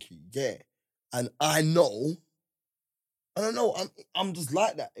adrenaline junkie, yeah. And I don't know, I'm just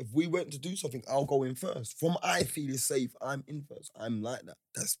like that. If we went to do something, I'll go in first. From I feel safe, I'm in first. I'm like that.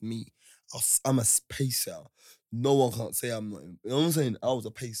 That's me. I'm a pacer. No one can't say I'm not. You know what I'm saying? I was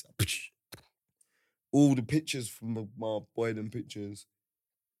a pacer. All the pictures from my boy, them pictures,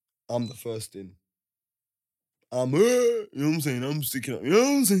 I'm the first in. You know what I'm saying? I'm sticking up. You know what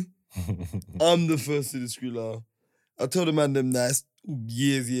I'm saying? I'm the first in the Skrilla. I told the man them nice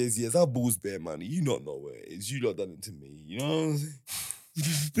years. I balls bare money. You not know where it is. You not done it to me. You know what I'm saying?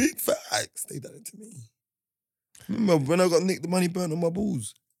 Big facts. They done it to me. Remember when I got nicked, the money burnt on my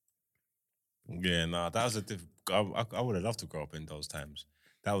balls. Yeah, nah, that was I would have loved to grow up in those times.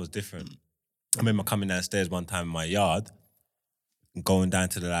 That was different. I remember coming downstairs one time in my yard, going down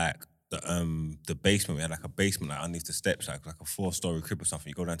to the basement. We had like a basement like underneath the steps, like a 4-story crib or something.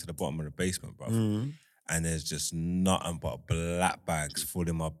 You go down to the bottom of the basement, bro. And there's just nothing but black bags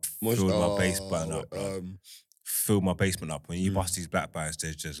filling my basement up, bro. Fill my basement up. When you bust these black bags,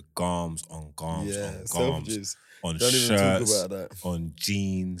 there's just garms on garms on garms. On Don't shirts, even talk about that. on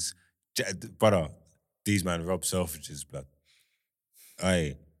jeans. Brother, these man rob Selfridges, blood.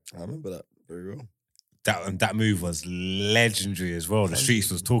 Aye. I remember that very well. That move was legendary as well. The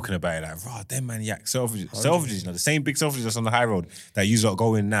streets was talking about it like, rah, them man yak Selfridges. Selfridges, you know, the same big Selfridges that's on the high road that you lot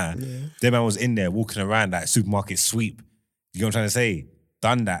go in now. Yeah. Them man was in there walking around like supermarket sweep. You know what I'm trying to say?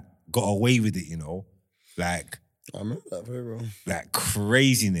 Done that, got away with it, you know? Like, I remember that very well. Like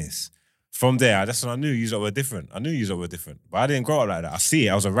craziness. From there, that's when I knew you were different. I knew you were different. But I didn't grow up like that. I see it.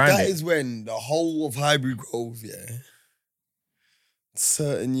 I was around That it. is when the whole of Highbury Grove,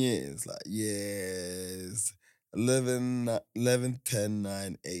 certain years, like years, 11, 10,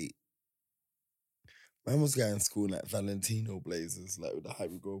 9, 8. Man was going to school in like Valentino blazers, like with the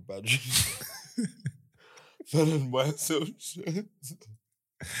Highbury Grove badge. Fun white social shirts.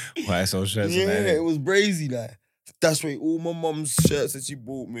 White social shirts. Yeah, and it was brazy, like. That's why all my mum's shirts that she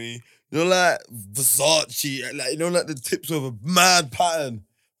bought me, like Versace, like, like the tips of a mad pattern.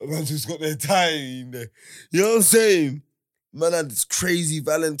 A man who's got their tie in there. You know what I'm saying? Man had this crazy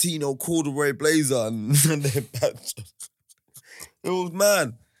Valentino corduroy blazer and their badge. It was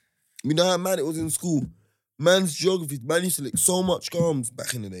mad. You know how mad it was in school? Man's geography, man used to lick so much gums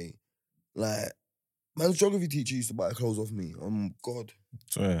back in the day. Like, man's geography teacher used to buy clothes off me. Oh, God.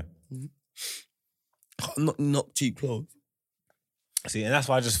 Swear. Not cheap clothes. See, and that's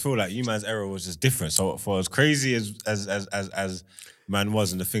why I just feel like you man's era was just different. So for as crazy as man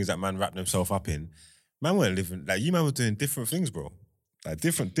was and the things that man wrapped himself up in, man weren't living like you man was doing different things, bro. Like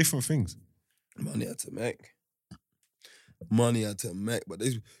different things. Money had to make. But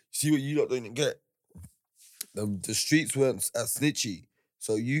see what you lot don't get. The streets weren't as snitchy,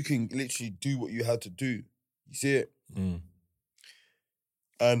 so you can literally do what you had to do. You see it? Mm.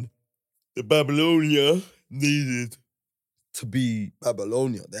 And the Babylonia needed to be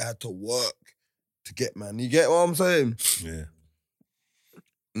Babylonia. They had to work to get, man. You get what I'm saying? Yeah.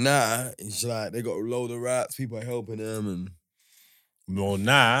 Nah, it's like they got a load of rats, people are helping them and... Well,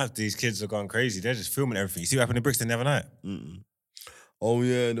 now these kids are going crazy. They're just filming everything. You see what happened in Brixton the other night? Oh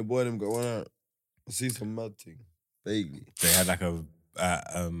yeah, and the boy them got one out. I see some mad thing. Vaguely. They had like a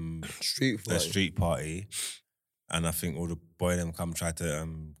street party. And I think all the boy them come try to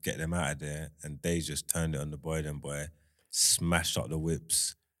get them out of there, and they just turned it on the boy, smashed up the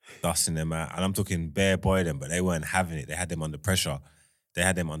whips, dusting them out. And I'm talking bare boy them, but they weren't having it. They had them under pressure.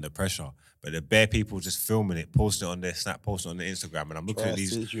 But the bare people just filming it, posting it on their Snap, posting it on their Instagram. And I'm looking at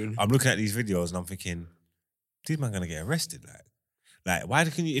these videos and I'm thinking, these man gonna get arrested, Like, why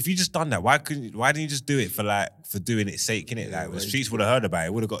can you? If you just done that, why didn't you just do it for doing its sake, innit? Like, the streets would have heard about it.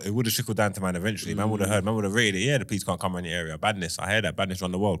 It would have trickled down to man eventually. Man would have heard. Man would have rated it. Yeah, the police can't come around the area. Badness. I hear that. Badness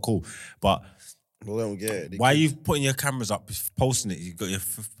around the world. Cool. But well, they don't get it. Why are you putting your cameras up, posting it? You got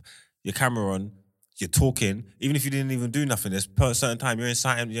your camera on. You're talking. Even if you didn't even do nothing, there's a certain time you're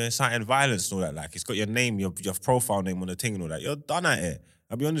inciting violence and all that. Like, it's got your name, your profile name on the thing and all that. You're done at it.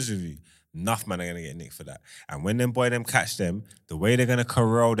 I'll be honest with you. Enough man are gonna get nicked for that. And when them catch them, the way they're gonna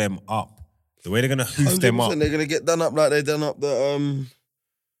corral them up, the way they're gonna hoof them up. They're gonna get done up like they done up the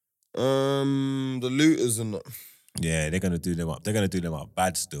looters and that. Yeah, they're gonna do them up. They're gonna do them up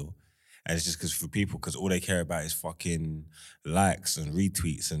bad still. And it's just because all they care about is fucking likes and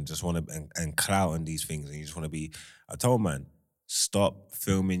retweets and just want to and clout and these things. And you just want to be. I told man, stop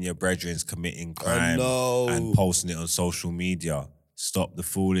filming your brethrens committing crime and posting it on social media. Stop the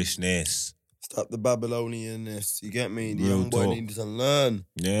foolishness. Stop the Babylonianness. You get me? The young boy needs to learn.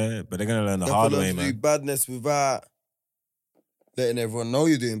 Yeah, but they're going to learn the hard way, man. Do badness without letting everyone know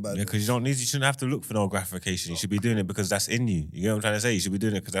you're doing badness. Yeah, because you shouldn't have to look for no gratification. You should be doing it because that's in you. You know what I'm trying to say? You should be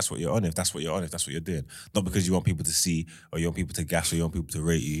doing it because that's what you're on, if that's what you're doing. Not because you want people to see or you want people to gas or you want people to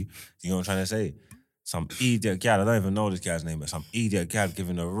rate you. You know what I'm trying to say? Some idiot gal, I don't even know this guy's name, but some idiot gal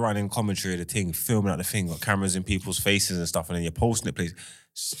giving a running commentary of the thing, filming out the thing, got cameras in people's faces and stuff, and then you're posting it, please.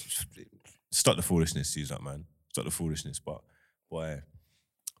 Stop the foolishness, use that, man. Stop the foolishness, but boy,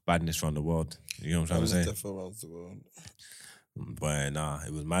 badness around the world. You know what I'm trying to say? Around the world. Boy, nah,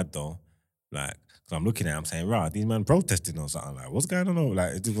 it was mad though. Like, cause I'm looking at it, I'm saying, right, these men protesting or something. Like, what's going on?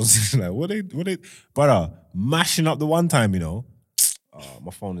 Like, it was like, what they, brother, mashing up the one time, you know.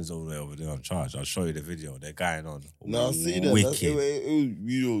 My phone is over there on charge. I'll show you the video. They're going on. No, I see that. Wicked.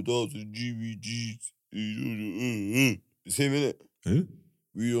 We don't dance to GBGs. Same minute. Who?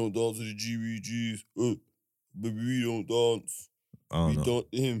 We don't dance to the GBGs. Baby, we don't dance. We dance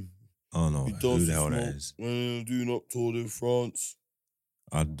to him. I don't know who the hell that is. When do not Tour de France.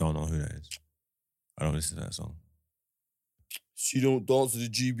 I don't know who that is. I don't listen to that song. She don't dance to the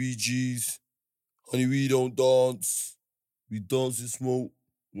GBGs. Honey, we don't dance. We dance and smoke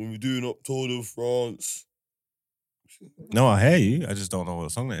when we're doing up Tour de France. No, I hear you. I just don't know what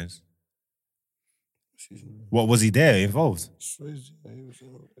song that is. What, was he there involved? He was on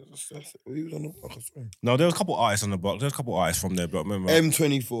the block, I swear. No, there was a couple artists on the block. There's a couple artists from there, but remember.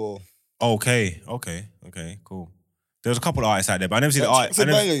 M24. Okay, cool. There was a couple of artists out there, but I never see the artists. It's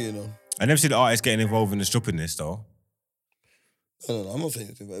a banger, you know. I never see the artists getting involved in the strippiness though. No, I'm not saying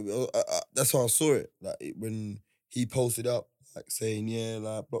anything. But that's how I saw it. Like when he posted up, like saying, yeah,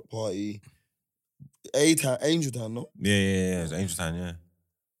 like block party. A-Town, Angel Town, no? Yeah. It's Angel Town, yeah.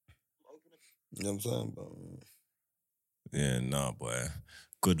 You know what I'm saying? But, Yeah, nah, boy.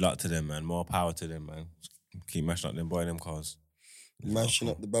 Good luck to them, man. More power to them, man. Keep mashing up them boy, them cars. mashing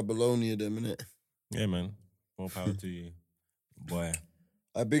up the Babylonia, them, innit? Yeah, man. More power to you, boy.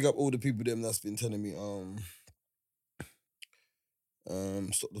 I big up all the people them that's been telling me,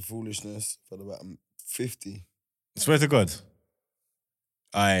 stop the foolishness for about 50. Swear to God.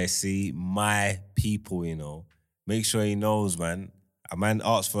 I see my people, you know. Make sure he knows, man. A man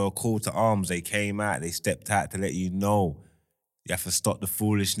asked for a call to arms. They came out. They stepped out to let you know. You have to stop the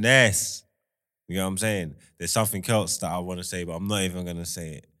foolishness. You know what I'm saying? There's something else that I want to say, but I'm not even going to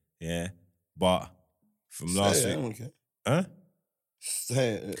say it. Yeah? But from last Say it, I week... don't care. Huh? Say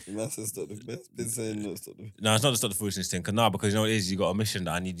it. The man said stop the best. Been saying no, stop the... No, it's not to stop the foolishness thing. Because you know what it is? You got a mission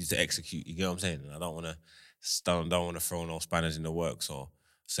that I need you to execute. You get what I'm saying? And I don't want to throw no spanners in the works or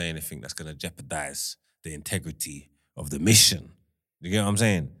say anything that's going to jeopardize the integrity of the mission. You get what I'm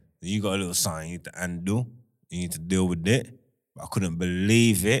saying? You got a little sign you need to undo. You need to deal with it. But I couldn't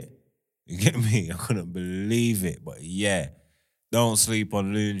believe it. You get me? I couldn't believe it. But yeah, don't sleep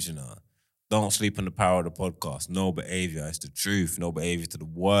on loons, you know. Don't sleep on the power of the podcast. No behavior. It's the truth. No behavior to the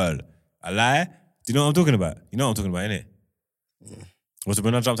world. I lie? Do you know what I'm talking about? You know what I'm talking about, innit? Yeah.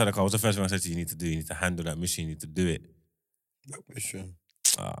 When I jumped out of the car, what's the first thing I said to you? You need to do? You need to handle that mission. You need to do it. That mission.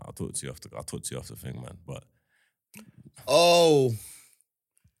 I'll talk to you after the thing, man. But so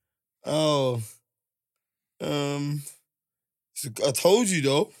I told you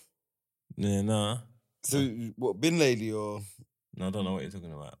though. Yeah, nah. So what? Bin lady or? No, I don't know what you're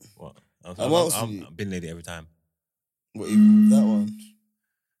talking about. What? I've been lady every time. What, even with that one?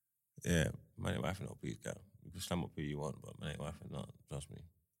 Yeah, my wife and not please, girl. You can slam up who you want, but my wife and not. Trust me.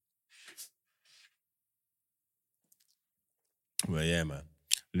 But yeah, man.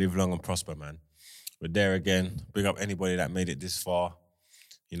 Live long and prosper, man. We're there again. Big up anybody that made it this far.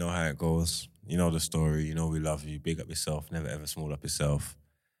 You know how it goes. You know the story. You know we love you. Big up yourself. Never ever small up yourself.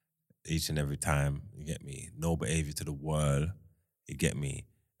 Each and every time. You get me? No behavior to the world. You get me?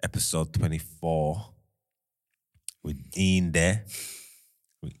 Episode 24. With Ian there.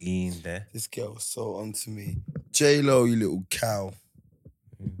 This girl was so onto me. J-Lo, you little cow.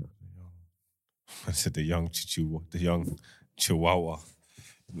 I said the young chihuahua.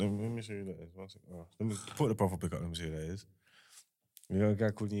 Let me show you that is. Let me put the profile pic up. Let me see who that is. You know a guy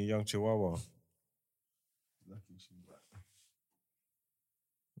called you a young chihuahua.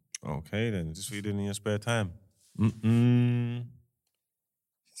 Okay then, just what you doing in your spare time. It's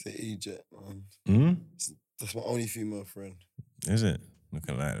an Egypt, man. That's my only female friend. Is it?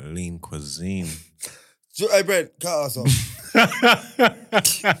 Looking like lean cuisine. Hey, Brent, cut us off.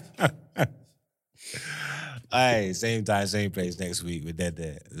 Hey, same time, same place next week. We're dead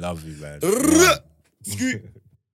there. Love you, man. Scoot.